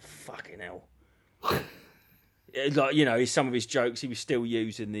was like, oh, fucking hell. Like, you know, some of his jokes, he was still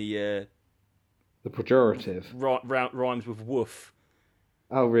using the pejorative. Rhymes with woof.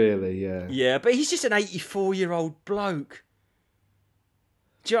 Oh, really? Yeah. Yeah, but he's just an 84-year-old bloke.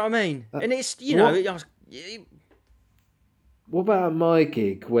 Do you know what I mean? And it's, you know... What about my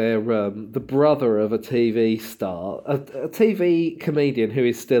gig where the brother of a TV star, a TV comedian who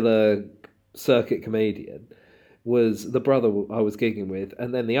is still a circuit comedian, was the brother I was gigging with,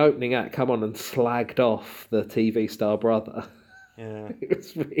 and then the opening act come on and slagged off the TV star brother. Yeah. It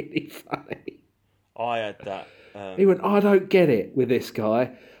was really funny. I had that. He went, I don't get it with this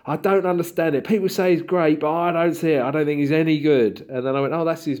guy. I don't understand it. People say he's great, but I don't see it. I don't think he's any good. And then I went, oh,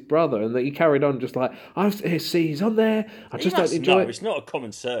 that's his brother. And then he carried on just like, I see he's on there. I just don't enjoy it. It's not a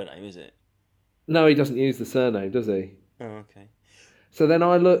common surname, is it? No, he doesn't use the surname, does he? Oh, okay. So then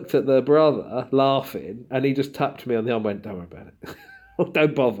I looked at the brother laughing, and he just tapped me on the arm and went, don't worry about it.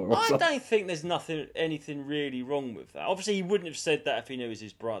 Don't bother. I don't think there's anything really wrong with that. Obviously, he wouldn't have said that if he knew it was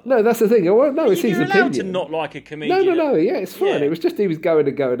his brother. No, that's the thing. Well, no, it's his opinion. You're allowed to not like a comedian. No. Yeah, it's fine. Yeah. It was just he was going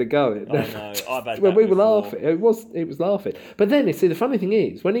and going and going. I know. I've had when that we before. were laughing, it was laughing. But then, you see, the funny thing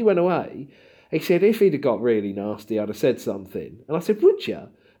is, when he went away, he said if he'd have got really nasty, I'd have said something. And I said, would you? And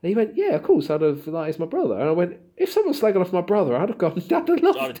he went, yeah, of course, I'd have, like, it's my brother. And I went, if someone slagging off my brother, I'd have gone, I'd have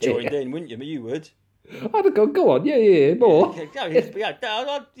loved it. I'd have joined in, wouldn't you? But you would. I'd have gone, go on, yeah, more.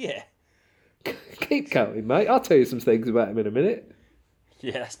 Yeah. Keep going, mate. I'll tell you some things about him in a minute.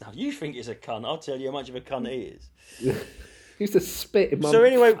 Yes, now you think he's a cunt. I'll tell you how much of a cunt he is. He used to spit in my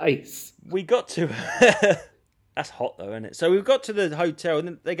face. We got to... That's hot, though, isn't it? So we got to the hotel, and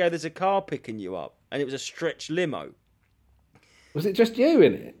then they go, there's a car picking you up. And it was a stretch limo. Was it just you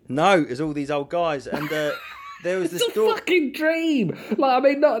in it? No, it was all these old guys. And there was this It's a fucking dream. Like, I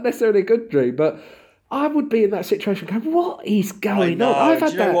mean, not necessarily a good dream, but I would be in that situation going, what is going on? Do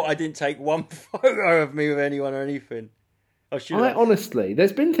you know what? I didn't take one photo of me with anyone or anything. Honestly,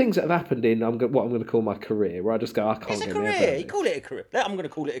 there's been things that have happened in what I'm going to call my career, where I just go, I can't It's a get career. You call it a career. I'm going to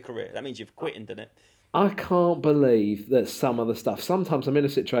call it a career. That means you've quit and done it. I can't believe that some of the stuff. Sometimes I'm in a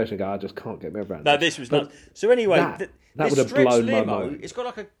situation, I just can't get my around. No, this was nuts. So anyway, that this would have stretch blown limo, my mind. it's got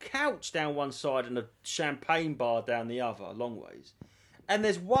like a couch down one side and a champagne bar down the other, a long ways. And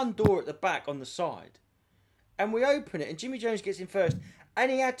there's one door at the back on the side. And we open it, and Jimmy Jones gets in first.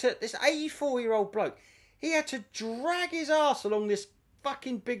 And he had to, this 84-year-old bloke, he had to drag his ass along this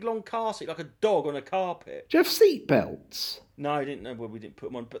fucking big long car seat like a dog on a carpet. Do you have seatbelts? No, I didn't know where we didn't put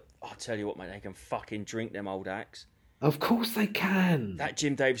them on. But I'll tell you what, mate, they can fucking drink them old acts. Of course they can. That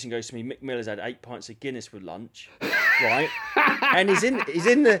Jim Davison goes to me. Mick Miller's had 8 pints of Guinness for lunch, right? And he's in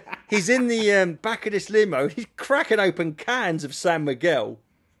the back of this limo. He's cracking open cans of San Miguel.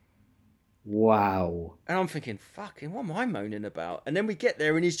 Wow. And I'm thinking, fucking, what am I moaning about? And then we get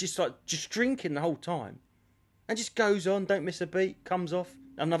there, and he's just drinking the whole time, and just goes on, don't miss a beat, comes off,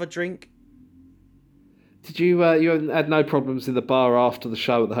 another drink. Did you you had no problems in the bar after the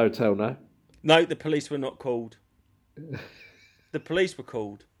show at the hotel? No. No, the police were not called. The police were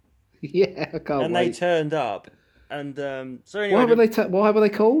called. Yeah, I can't and wait. They turned up, and so anyway. Why were they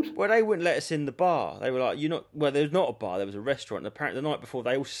called? Well, they wouldn't let us in the bar. They were like, "You're not." Well, there's not a bar. There was a restaurant. And apparently, the night before,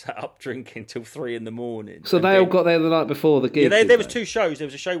 they all sat up drinking till 3 a.m. So they all got there the night before the gig. Yeah, there was 2 shows. There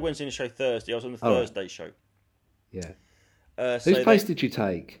was a show Wednesday and a show Thursday. I was on the Thursday show. Yeah. So whose place did you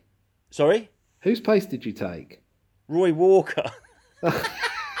take? Sorry. Whose place did you take? Roy Walker.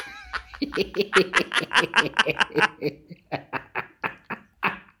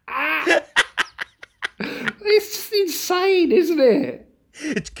 It's just insane, isn't it?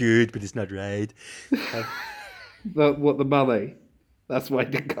 It's good, but it's not right. The money? That's why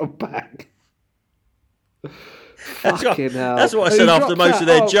they come back. That's Fucking hell. That's what I said after most of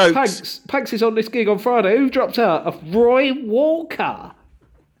their jokes. Panks is on this gig on Friday. Who dropped out? Roy Walker.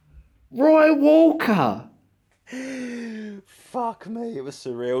 Roy Walker. Fuck me, it was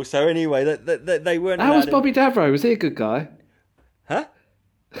surreal. So anyway, they weren't. How was Bobby Davro? Was he a good guy? Huh?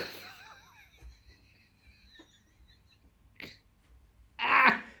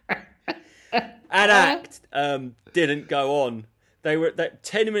 An act didn't go on. They were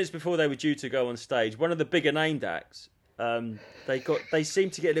 10 minutes before they were due to go on stage. One of the bigger named acts. They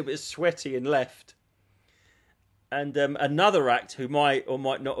seemed to get a little bit sweaty and left. And another act who might or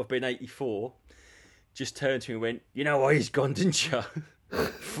might not have been 84 just turned to me and went, "You know why he's gone, didn't you?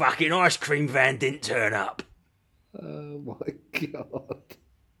 Fucking ice cream van didn't turn up." Oh my God.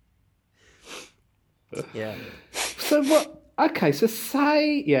 Yeah. So what? Okay, so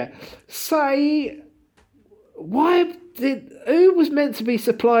say, who was meant to be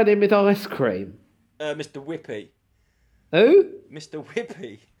supplying him with ice cream? Mr. Whippy. Who? Mr.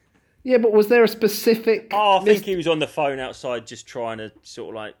 Whippy. Yeah, but was there a specific... Oh, I think he was on the phone outside just trying to sort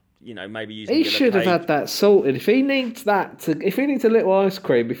of like, maybe using... He should have had that sorted. If he needs a little ice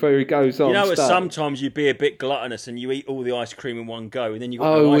cream before he goes on stage... sometimes you'd be a bit gluttonous and you eat all the ice cream in one go and then you got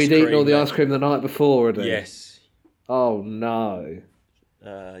no ice cream. Oh, he'd eaten all the ice cream the night before, hadn't he? Yes. Oh, no.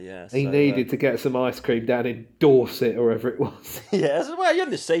 Yeah. He needed to get some ice cream down in Dorset or wherever it was. Yeah, well, you're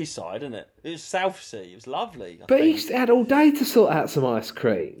on the seaside, isn't it? It was South Sea. It was lovely. But he had all day to sort out some ice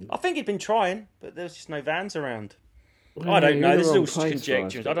cream. I think he'd been trying, but there was just no vans around. I don't know. This is all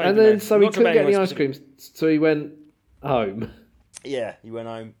conjecture. I don't know. So he couldn't get any ice cream, so he went home. Yeah, he went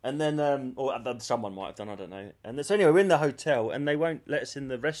home. And then, or someone might have done, I don't know. And so anyway, we're in the hotel, and they won't let us in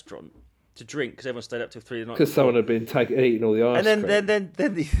the restaurant to drink because everyone stayed up till 3 in the night. Because someone had been eating all the ice cream. And then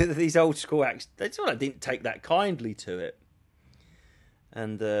these old school acts, they sort of didn't take that kindly to it.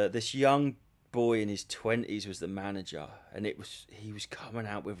 And this young boy in his 20s was the manager, and he was coming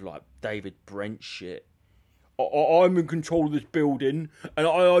out with like David Brent shit. I'm in control of this building, and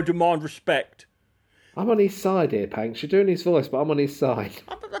I demand respect. I'm on his side here, Panks. You're doing his voice, but I'm on his side.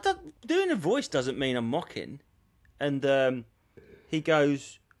 Doing a voice doesn't mean I'm mocking. And he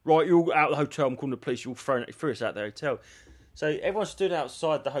goes, "Right, you're all out of the hotel. I'm calling the police. You're all throwing us out of the hotel." So everyone stood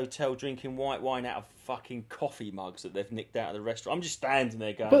outside the hotel drinking white wine out of fucking coffee mugs that they've nicked out of the restaurant. I'm just standing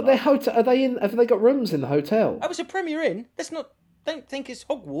there going... But their hotel, are they in? Have they got rooms in the hotel? Oh, it's a Premier Inn. Don't think it's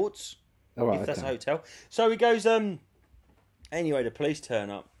Hogwarts. All right, if that's a hotel. So he goes, anyway, the police turn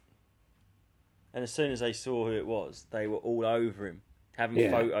up. And as soon as they saw who it was, they were all over him, having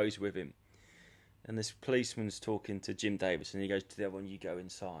photos with him. And this policeman's talking to Jim Davis, and he goes to the other one, "You go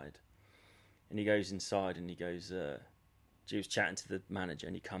inside." And he goes inside, and he goes, he was chatting to the manager,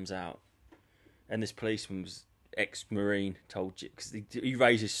 and he comes out. And this policeman ex-Marine told you, because he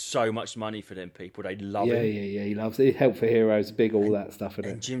raises so much money for them people. They love him. Yeah. He loves it. Help for Heroes, big, all that stuff.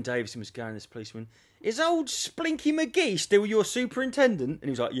 And Jim Davison was going to this policeman. Is old Splinky McGee still your superintendent? And he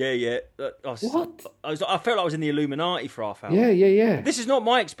was like, yeah. What? I felt like I was in the Illuminati for half hour. Yeah. This is not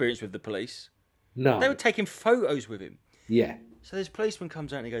my experience with the police. No. They were taking photos with him. Yeah. So this policeman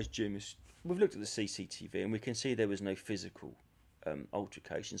comes out and he goes, Jim, we've looked at the CCTV and we can see there was no physical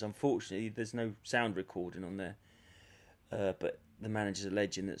altercations. Unfortunately, there's no sound recording on there. But the manager's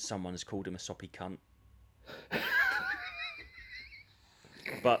alleging that someone has called him a soppy cunt.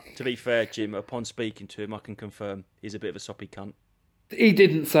 But to be fair, Jim, upon speaking to him, I can confirm he's a bit of a soppy cunt. He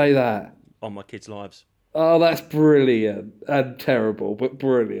didn't say that. On my kids' lives. Oh, that's brilliant. And terrible, but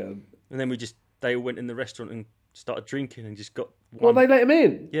brilliant. And then they all went in the restaurant and started drinking and just got one. Well, they let him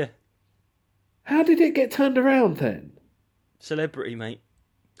in? Yeah. How did it get turned around then? Celebrity, mate.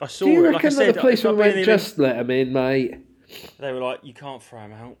 I saw it. Do you reckon like I said, that the policeman went, just let him in, mate? They were like, you can't throw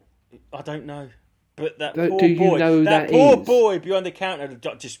him out. I don't know. But that poor boy behind the counter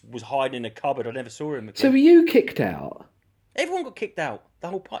just was hiding in a cupboard. I never saw him again. So were you kicked out? Everyone got kicked out. The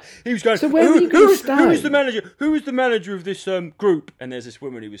whole part. He was going. So where were you going to stay? Who is the manager? Who is the manager of this group? And there's this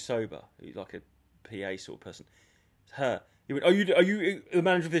woman who was sober, who's like a PA sort of person. It's her. He went, Are you the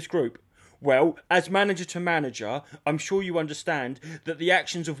manager of this group? Well, as manager to manager, I'm sure you understand that the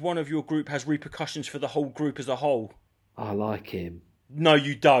actions of one of your group has repercussions for the whole group as a whole. I like him. No,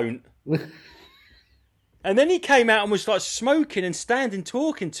 you don't. And then he came out and was like smoking and standing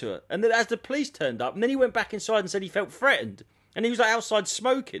talking to her. And then as the police turned up, and then he went back inside and said he felt threatened. And he was like outside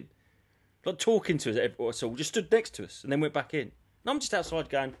smoking, like talking to us all, just stood next to us, and then went back in. And I'm just outside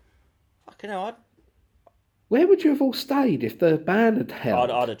going, fucking hell, where would you have all stayed if the ban had held?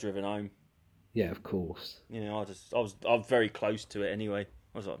 I'd have driven home. Yeah, of course. You know, I was very close to it anyway.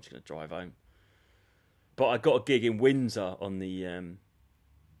 I was like, I'm just going to drive home. But I got a gig in Windsor on the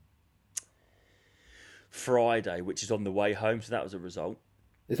Friday, which is on the way home, so that was a result.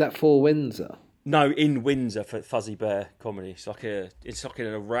 Is that for Windsor? No, in Windsor for Fuzzy Bear Comedy. It's like in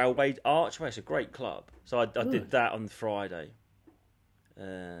a railway archway. It's a great club. So I did that on Friday.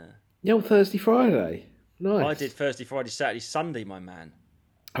 Yeah, on Thursday, Friday. Nice. I did Thursday, Friday, Saturday, Sunday, my man.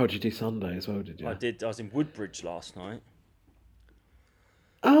 Oh, did you do Sunday as well, did you? I did. I was in Woodbridge last night.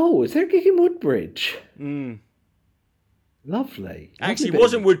 Oh, is there a gig in Woodbridge? Lovely. Actually, it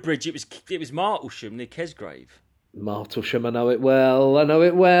wasn't Woodbridge. It was Martlesham near Kesgrave. Martlesham, I know it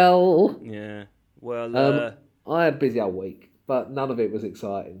well. Yeah. Well, I had a busy old week, but none of it was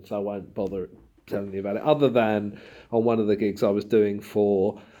exciting, so I won't bother telling you about it. Other than on one of the gigs I was doing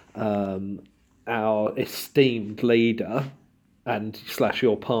for our esteemed leader and /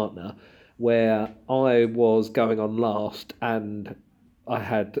 your partner, where I was going on last and I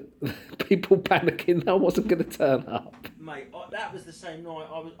had people panicking that I wasn't going to turn up. Mate, that was the same night.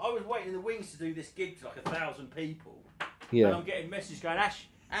 I was waiting in the wings to do this gig to like 1,000 people. Yeah. And I'm getting messages going,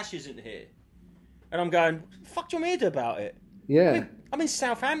 Ash isn't here. And I'm going, fuck do you want me to do about it? Yeah. I'm in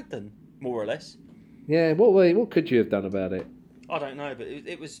Southampton, more or less. Yeah, what could you have done about it? I don't know, but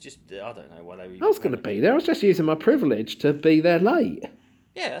it was just, I don't know why they were... I was going to be there. I was just using my privilege to be there late.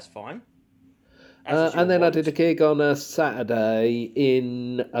 Yeah, that's fine. And then I did a gig on a Saturday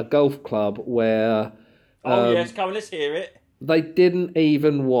in a golf club where... yes, come on, let's hear it. They didn't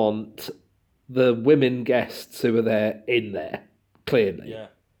even want the women guests who were there in there, clearly. Yeah.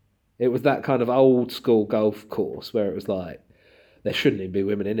 It was that kind of old school golf course where it was like, there shouldn't even be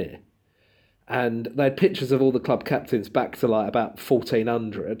women in here. And they had pictures of all the club captains back to like about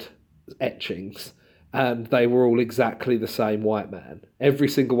 1400 etchings. And they were all exactly the same white man. Every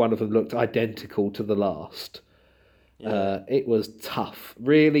single one of them looked identical to the last. Yeah. It was tough,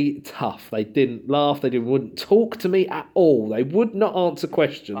 really tough. They didn't laugh. Wouldn't talk to me at all. They would not answer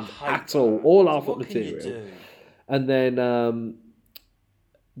questions at all. Or laugh at material. And then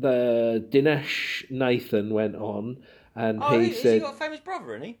the Dinesh Nathan went on, and he said, "Has he got a famous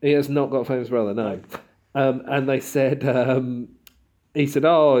brother, hasn't he?" He has not got a famous brother, no. And they said, he said,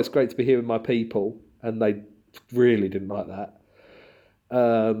 "Oh, it's great to be here with my people," and they really didn't like that.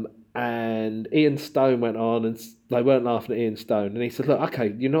 And Ian Stone went on, and they weren't laughing at Ian Stone. And he said, look,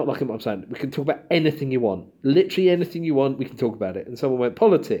 okay, you're not liking what I'm saying. We can talk about anything you want. Literally anything you want, we can talk about it. And someone went,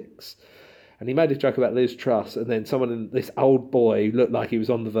 politics. And he made a joke about Liz Truss. And then this old boy who looked like he was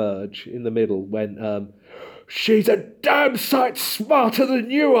on the verge in the middle went, she's a damn sight smarter than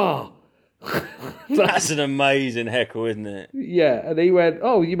you are. That's an amazing heckle, isn't it? Yeah, and he went,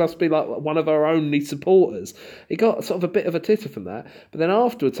 oh, you must be like one of our only supporters. He got sort of a bit of a titter from that. But then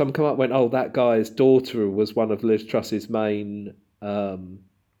afterwards, someone come up and went, oh, that guy's daughter was one of Liz Truss's main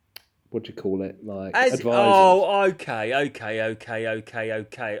what do you call it? Like As, advisors. oh, okay. I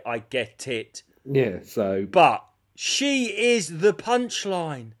get it. Yeah, so... But she is the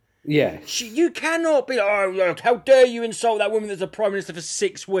punchline. Yes. You cannot be, oh, how dare you insult that woman that's a Prime Minister for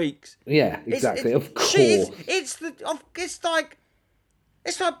 6 weeks. Yeah, exactly. Of course. It's like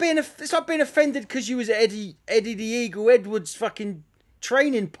being offended because you was Eddie the Eagle Edwards' fucking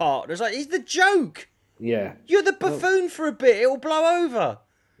training partner. It's like, he's the joke. Yeah. You're the buffoon for a bit. It'll blow over.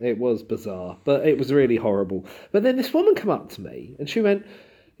 It was bizarre, but it was really horrible. But then this woman came up to me and she went,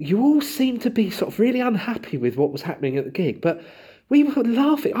 you all seem to be sort of really unhappy with what was happening at the gig, but we were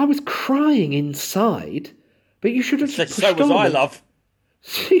laughing. I was crying inside, but you should have just pushed on. So was I, love.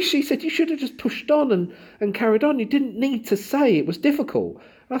 She said you should have just pushed on and carried on. You didn't need to say it was difficult.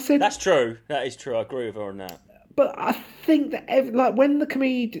 And I said... That's true. That is true. I agree with her on that. But I think that like when the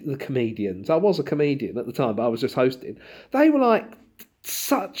comedians, I was a comedian at the time, but I was just hosting, they were like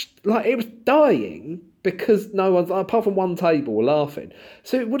it was dying because no one's, apart from one table, were laughing.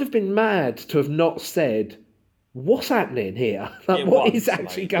 So it would have been mad to have not said, what's happening here? Like, what is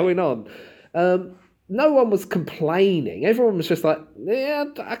actually going on? No one was complaining. Everyone was just like, yeah,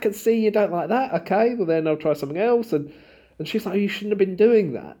 I can see you don't like that. Okay, well then I'll try something else. And she's like, oh, you shouldn't have been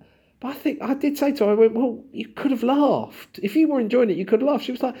doing that. But I think I did say to her, I went, well, you could have laughed. If you were enjoying it, you could have laughed.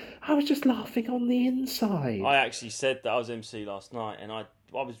 She was like, I was just laughing on the inside. I actually said that I was MC last night, and I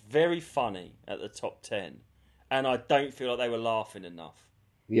was very funny at the top 10, and I don't feel like they were laughing enough.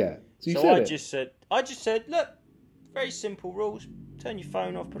 Yeah. So I just said, look, very simple rules. Turn your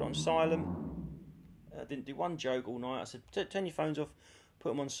phone off, put it on silent. I didn't do one joke all night. I said, turn your phones off, put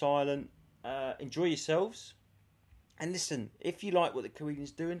them on silent. Enjoy yourselves. And listen, if you like what the comedian's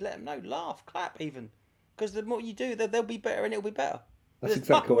doing, let them know. Laugh, clap even. Because the more you do, they'll be better and it'll be better. That's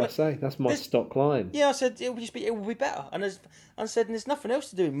exactly what I say. That's my stock line. Yeah, I said, it will be better. And there's nothing else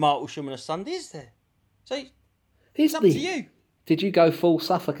to do in Martlesham on a Sunday, is there? So, it's up to you. Did you go full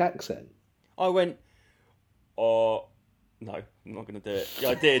Suffolk accent? I went, no, I'm not going to do it. Yeah,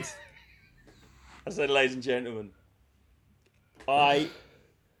 I did. I said, ladies and gentlemen, I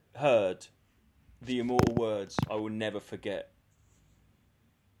heard the immortal words I will never forget,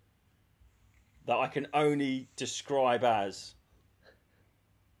 that I can only describe as,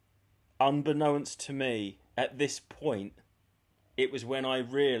 unbeknownst to me at this point, it was when I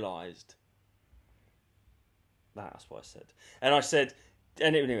realised. That's what I said. And I said,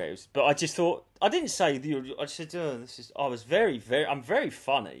 and anyway, but I just thought, I didn't say, I just said, I'm very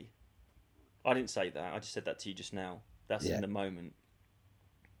funny. I didn't say that. I just said that to you just now. That's in the moment.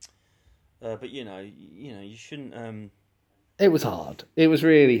 But you shouldn't. It was hard. It was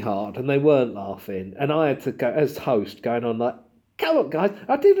really hard, and they weren't laughing. And I had to go as host, going on like, "Come on, guys!"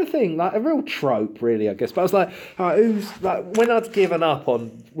 I did a thing like a real trope, really, I guess. But I was like, "All right, who's like?" When I'd given up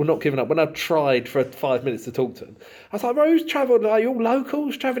on, well, not given up. When I'd tried for 5 minutes to talk to them, I was like, "Well, who's travelled? Are you all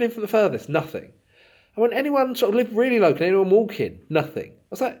locals travelling from the furthest?" Nothing. I went, anyone sort of live really local? Anyone walking? Nothing.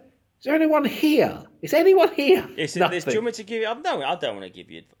 I was like, is there anyone here? Is anyone here? Do you want me to give you? No, I don't want to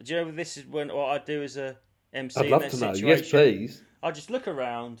give you. Do you know this is what I do as a MC? I'd love to know. Yes, please. I just look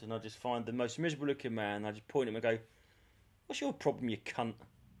around and I just find the most miserable looking man. And I just point at him and go, "What's your problem, you cunt?"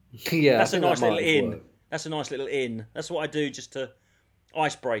 Yeah, that's a nice little in. That's a nice little in. That's what I do just to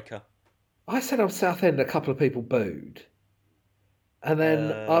icebreaker. I said on Southend, a couple of people booed, and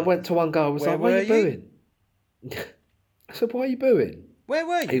then I went to one guy. I was like, "Why are you booing?" I said, "Why are you booing?" Where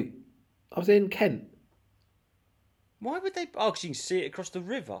were you? I was in Kent. Why would they? Oh, because you can see it across the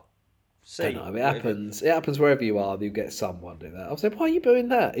river. I don't know, it happens. It happens wherever you are. You get someone do that. I said, "Why are you booing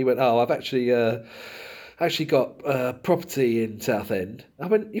that?" He went, "Oh, I've actually got property in Southend." I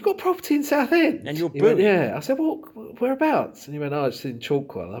went, "You've got property in Southend?" And you're booing? Yeah. I said, "Well, whereabouts?" And he went, "Oh, it's in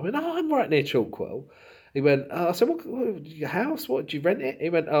Chalkwell." I went, "Oh, I'm right near Chalkwell." He went, I said, "What, your house? What, do you rent it?" He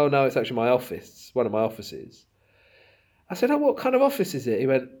went, "Oh, no, it's actually my office. One of my offices." I said, "Oh, what kind of office is it?" He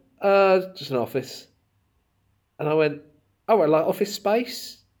went, just an office." And I went, "Oh, well, like office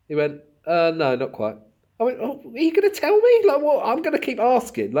space?" He went, "No, not quite." I went, "Oh, are you going to tell me? Like, what? I'm going to keep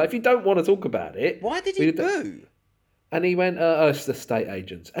asking. Like, if you don't want to talk about it." Why did he boo? And he went, "Oh, it's the estate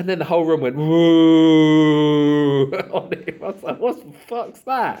agents." And then the whole room went, whoa, on him. I was like, what the fuck's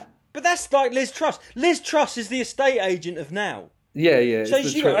that? But that's like Liz Truss. Liz Truss is the estate agent of now. Yeah. So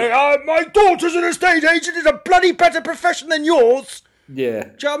she went, my daughter's an estate agent. It's a bloody better profession than yours. Yeah. Do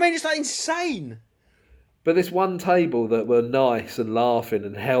you know what I mean? It's like insane. But this one table that were nice and laughing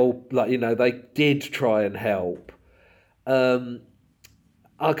and help, like, you know, they did try and help.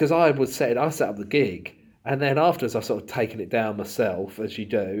 Because I set up the gig, and then afterwards I sort of taken it down myself, as you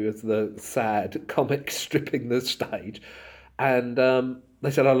do, as the sad comic stripping the stage. And They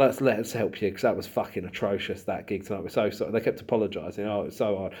said, "Oh, let's help you," because that was fucking atrocious. That gig tonight was so sorry. They kept apologising. Oh, it's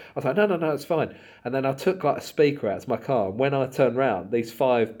so hard. I was like, no, it's fine. And then I took like a speaker out to my car, and when I turned round, these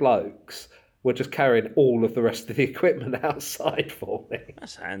 5 blokes were just carrying all of the rest of the equipment outside for me.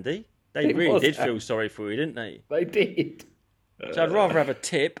 That's handy. They really did feel sorry for you, didn't they? They did. So I'd rather have a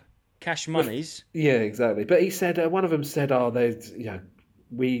tip, cash monies. Yeah, exactly. But he said one of them said, "Oh, there's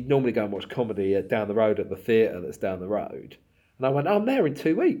we normally go and watch comedy down the road at the theatre that's down the road." And I went, "Oh, I'm there in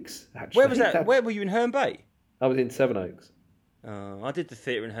 2 weeks." Actually, where was that? Where were you in Herne Bay? I was in Sevenoaks. I did the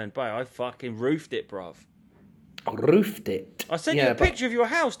theatre in Herne Bay. I fucking roofed it, bruv. I roofed it. I sent you a picture of your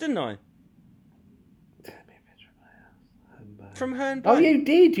house, didn't I? From Herne Bay. Oh, you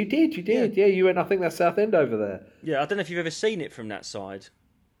did. Yeah, you went. I think that's Southend over there. Yeah, I don't know if you've ever seen it from that side.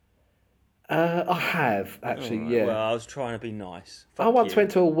 I have actually. Right, yeah. Well, I was trying to be nice. I once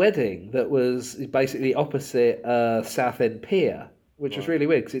went to a wedding that was basically opposite Southend Pier, which was really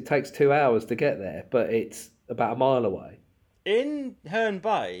weird because it takes 2 hours to get there, but it's about a mile away. In Herne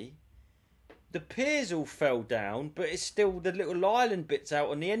Bay, the piers all fell down, but it's still the little island bits out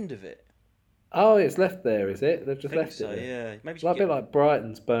on the end of it. Oh, it's left there, is it? They've just left so, it. Yeah, maybe it's like a bit like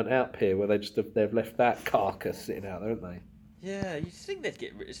Brighton's burnt out pier, where they've left that carcass sitting out there, haven't they? Yeah, you think they'd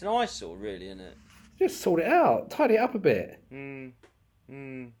get rid. It's an eyesore, really, isn't it? Just sort it out, tidy it up a bit. I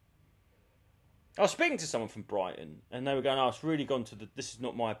was speaking to someone from Brighton, and they were going, "Oh, it's really gone to the." This is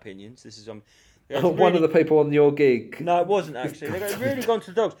not my opinions. This is one of the people on your gig. No, it wasn't actually. They go, "Really gone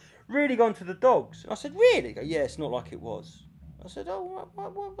to the dogs. Really gone to the dogs." I said, "Really?" They go, "Yeah, it's not like it was." I said, "Oh,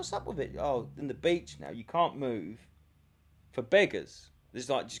 what's up with it?" "Oh, in the beach now, you can't move for beggars.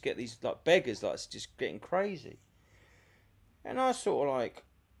 There's like just get these like beggars, like it's just getting crazy." And I sort of like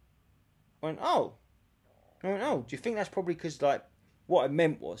went, "Oh, do you think that's probably because like what I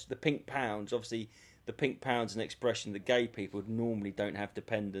meant was the pink pounds? Obviously, the pink pounds an expression that gay people normally don't have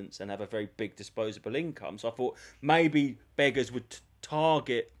dependents and have a very big disposable income. So I thought maybe beggars would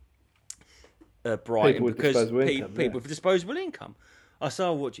target." Brighton because people with disposable income. I said,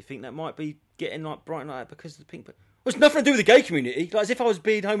 "Oh, what do you think that might be getting like Brighton like that because of the pink?" Well, it's nothing to do with the gay community. Like as if I was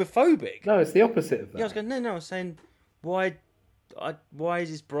being homophobic. No, it's the opposite of that. Yeah, I was going, no. I was saying, why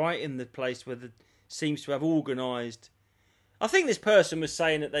is Brighton the place where seems to have organised? I think this person was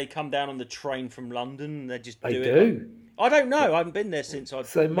saying that they come down on the train from London and they just do it. They do. I don't know. I haven't been there since I.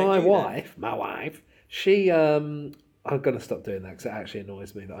 So my wife, she I'm going to stop doing that because it actually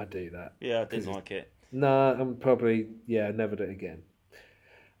annoys me that I do that. Yeah, I didn't like it. No, I'm probably, never do it again.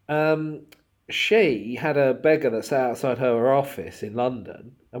 She had a beggar that sat outside her office in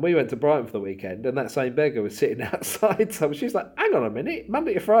London, and we went to Brighton for the weekend, and that same beggar was sitting outside. So she's like, "Hang on a minute,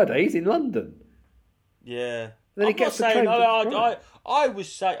 Monday to Friday, he's in London." Yeah. Then he gets the train. I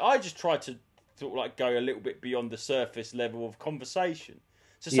was saying, I just tried to sort of like go a little bit beyond the surface level of conversation.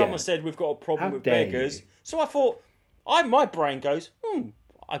 So someone said we've got a problem with beggars. You. So I thought, my brain goes,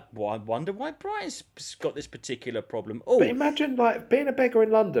 I wonder why Brighton's got this particular problem. But imagine like being a beggar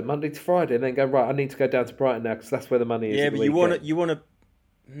in London Monday to Friday, and then going, right, I need to go down to Brighton now because that's where the money is. Yeah, but you want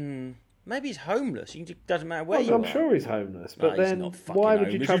to. Maybe he's homeless. It doesn't matter where you are. I'm sure he's homeless, but then why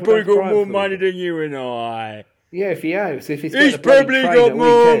would you travel? He's probably got more money than you and I. Yeah, if he has, he's probably got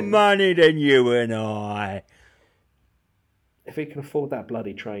more money than you and I. If he can afford that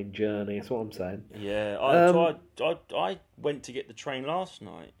bloody train journey, that's what I'm saying. Yeah, I went to get the train last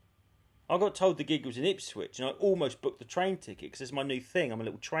night. I got told the gig was in Ipswich, and I almost booked the train ticket because it's my new thing. I'm a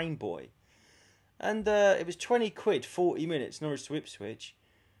little train boy. And it was 20 quid, 40 minutes, Norwich to Ipswich.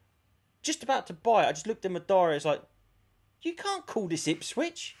 Just about to buy it, I just looked at my diary. It's like, you can't call this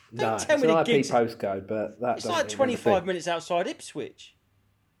Ipswich. Don't tell me the gig's... postcode, but it's like 25 minutes outside Ipswich.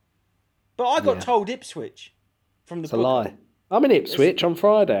 But I got told Ipswich from the book. It's a lie. I'm in Ipswich on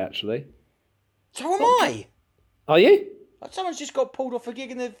Friday, actually. So am I. Are you? Someone's just got pulled off a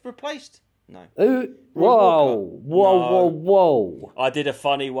gig and they've replaced. No. Whoa. I did a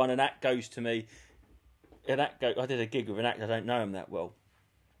funny one. An act goes to me. I did a gig with an act. I don't know him that well.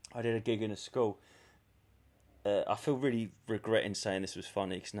 I did a gig in a school. I feel really regretting saying this was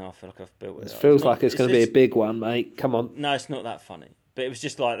funny because now I feel like I've built it. It feels like it's going to be a big one, mate. Come on. No, it's not that funny. But it was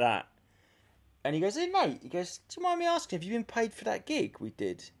just like that. And he goes, "Hey, mate," he goes, "Do you mind me asking, have you been paid for that gig we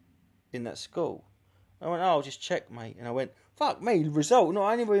did in that school?" I went, "Oh, I'll just check, mate." And I went, "Fuck me, the result,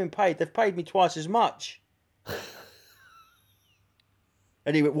 not only have I been paid, they've paid me twice as much."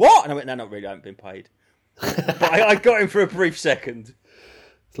 And he went, "What?" And I went, "No, not really, I haven't been paid." But I got him for a brief second.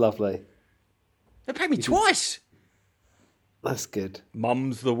 It's lovely. They paid me twice. That's good.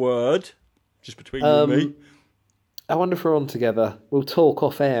 Mum's the word. Just between you and me. I wonder if we're on together. We'll talk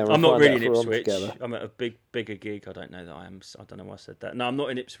off air. I'm not really in Ipswich. I'm at a bigger gig. I don't know that I am. I don't know why I said that. No, I'm not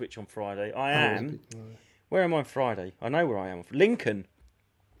in Ipswich on Friday. I am. Where am I on Friday? I know where I am. Lincoln.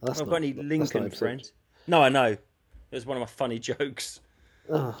 I've got any Lincoln friends. No, I know. It was one of my funny jokes.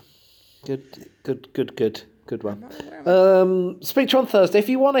 Oh, good one. Speak to you on Thursday. If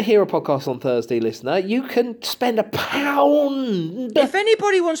you want to hear a podcast on Thursday, listener, you can spend £1. If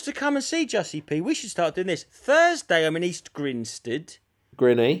anybody wants to come and see Jussie P, we should start doing this. Thursday, I'm in East Grinstead.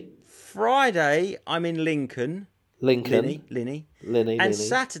 Grinny. Friday, I'm in Lincoln. Linny. And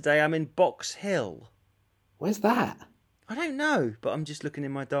Saturday, I'm in Box Hill. Where's that? I don't know, but I'm just looking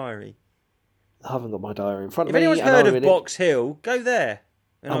in my diary. I haven't got my diary in front of me. If anyone's heard of Box Hill, go there.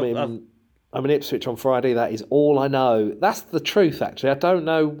 I'm in Ipswich on Friday. That is all I know. That's the truth, actually. I don't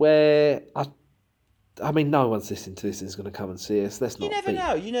know where... I mean, no one's listening to this is going to come and see us. Let's not.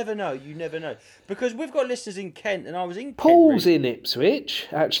 You never know. Because we've got listeners in Kent, and I was in Kent. Paul's in Ipswich,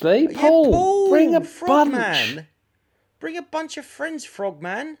 actually. Paul, bring a bunch. Bring a bunch of friends,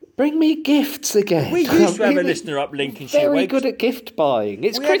 Frogman. Bring me gifts again. We used to have a listener up Lincolnshire. Very good at gift buying.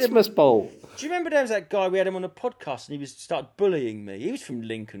 It's Christmas, Paul. Do you remember there was that guy, we had him on a podcast, and he started bullying me? He was from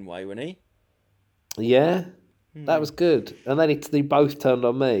Lincoln Way, wasn't he? Yeah, that was good. And then they both turned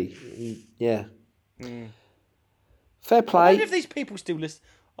on me. Yeah. Fair play. I wonder if these people still listen.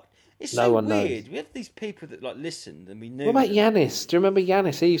 It's so weird. Knows. We have these people that listened and we knew. What about Yanis? Do you remember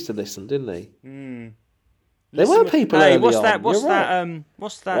Yanis? He used to listen, didn't he? There were people. Hey, what's that? What's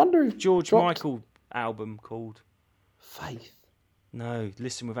that George Michael album called? Faith. No,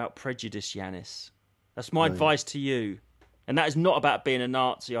 Listen Without Prejudice, Yanis. That's my advice to you. And that is not about being a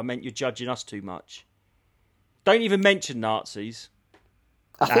Nazi. I meant you're judging us too much. Don't even mention Nazis.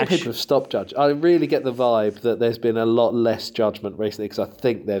 I think people have stopped judging. I really get the vibe that there's been a lot less judgment recently because I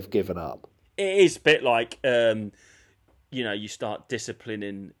think they've given up. It is a bit like, you start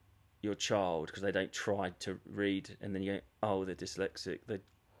disciplining your child because they don't try to read, and then you go, oh, they're dyslexic. They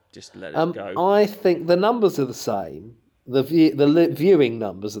just let it go. I think the numbers are the same. The viewing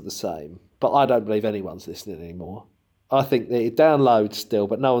numbers are the same, but I don't believe anyone's listening anymore. I think that it downloads still,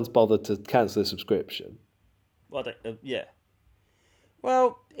 but no one's bothered to cancel the subscription. Well, yeah.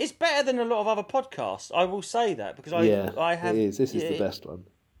 Well, it's better than a lot of other podcasts. I will say that because I have. It is. This is the best one.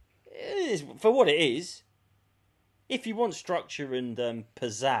 It is for what it is. If you want structure and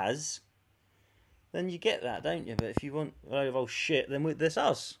pizzazz, then you get that, don't you? But if you want a load of old shit, then there's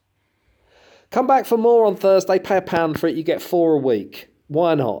us. Come back for more on Thursday. Pay £1 for it. You get 4 a week.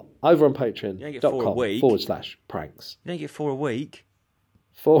 Why not? Over on patreon.com/pranks. You don't get 4 a week.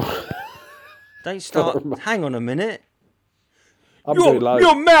 4. Don't start. Hang on a minute.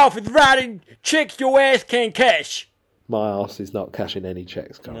 Your mouth is writing checks your ass can't cash. My arse is not cashing any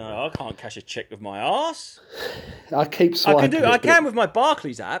checks currently. No, I can't cash a check with my arse. I keep swiping. I can with my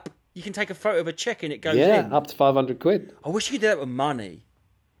Barclays app. You can take a photo of a check and it goes in. Yeah, up to £500. I wish you could do that with money.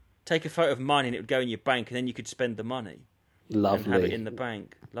 Take a photo of money and it would go in your bank, and then you could spend the money. Lovely. And have it in the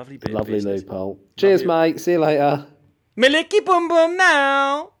bank. Lovely bit Lovely of business. loophole. Cheers, mate. See you later. Miliki boom boom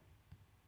now.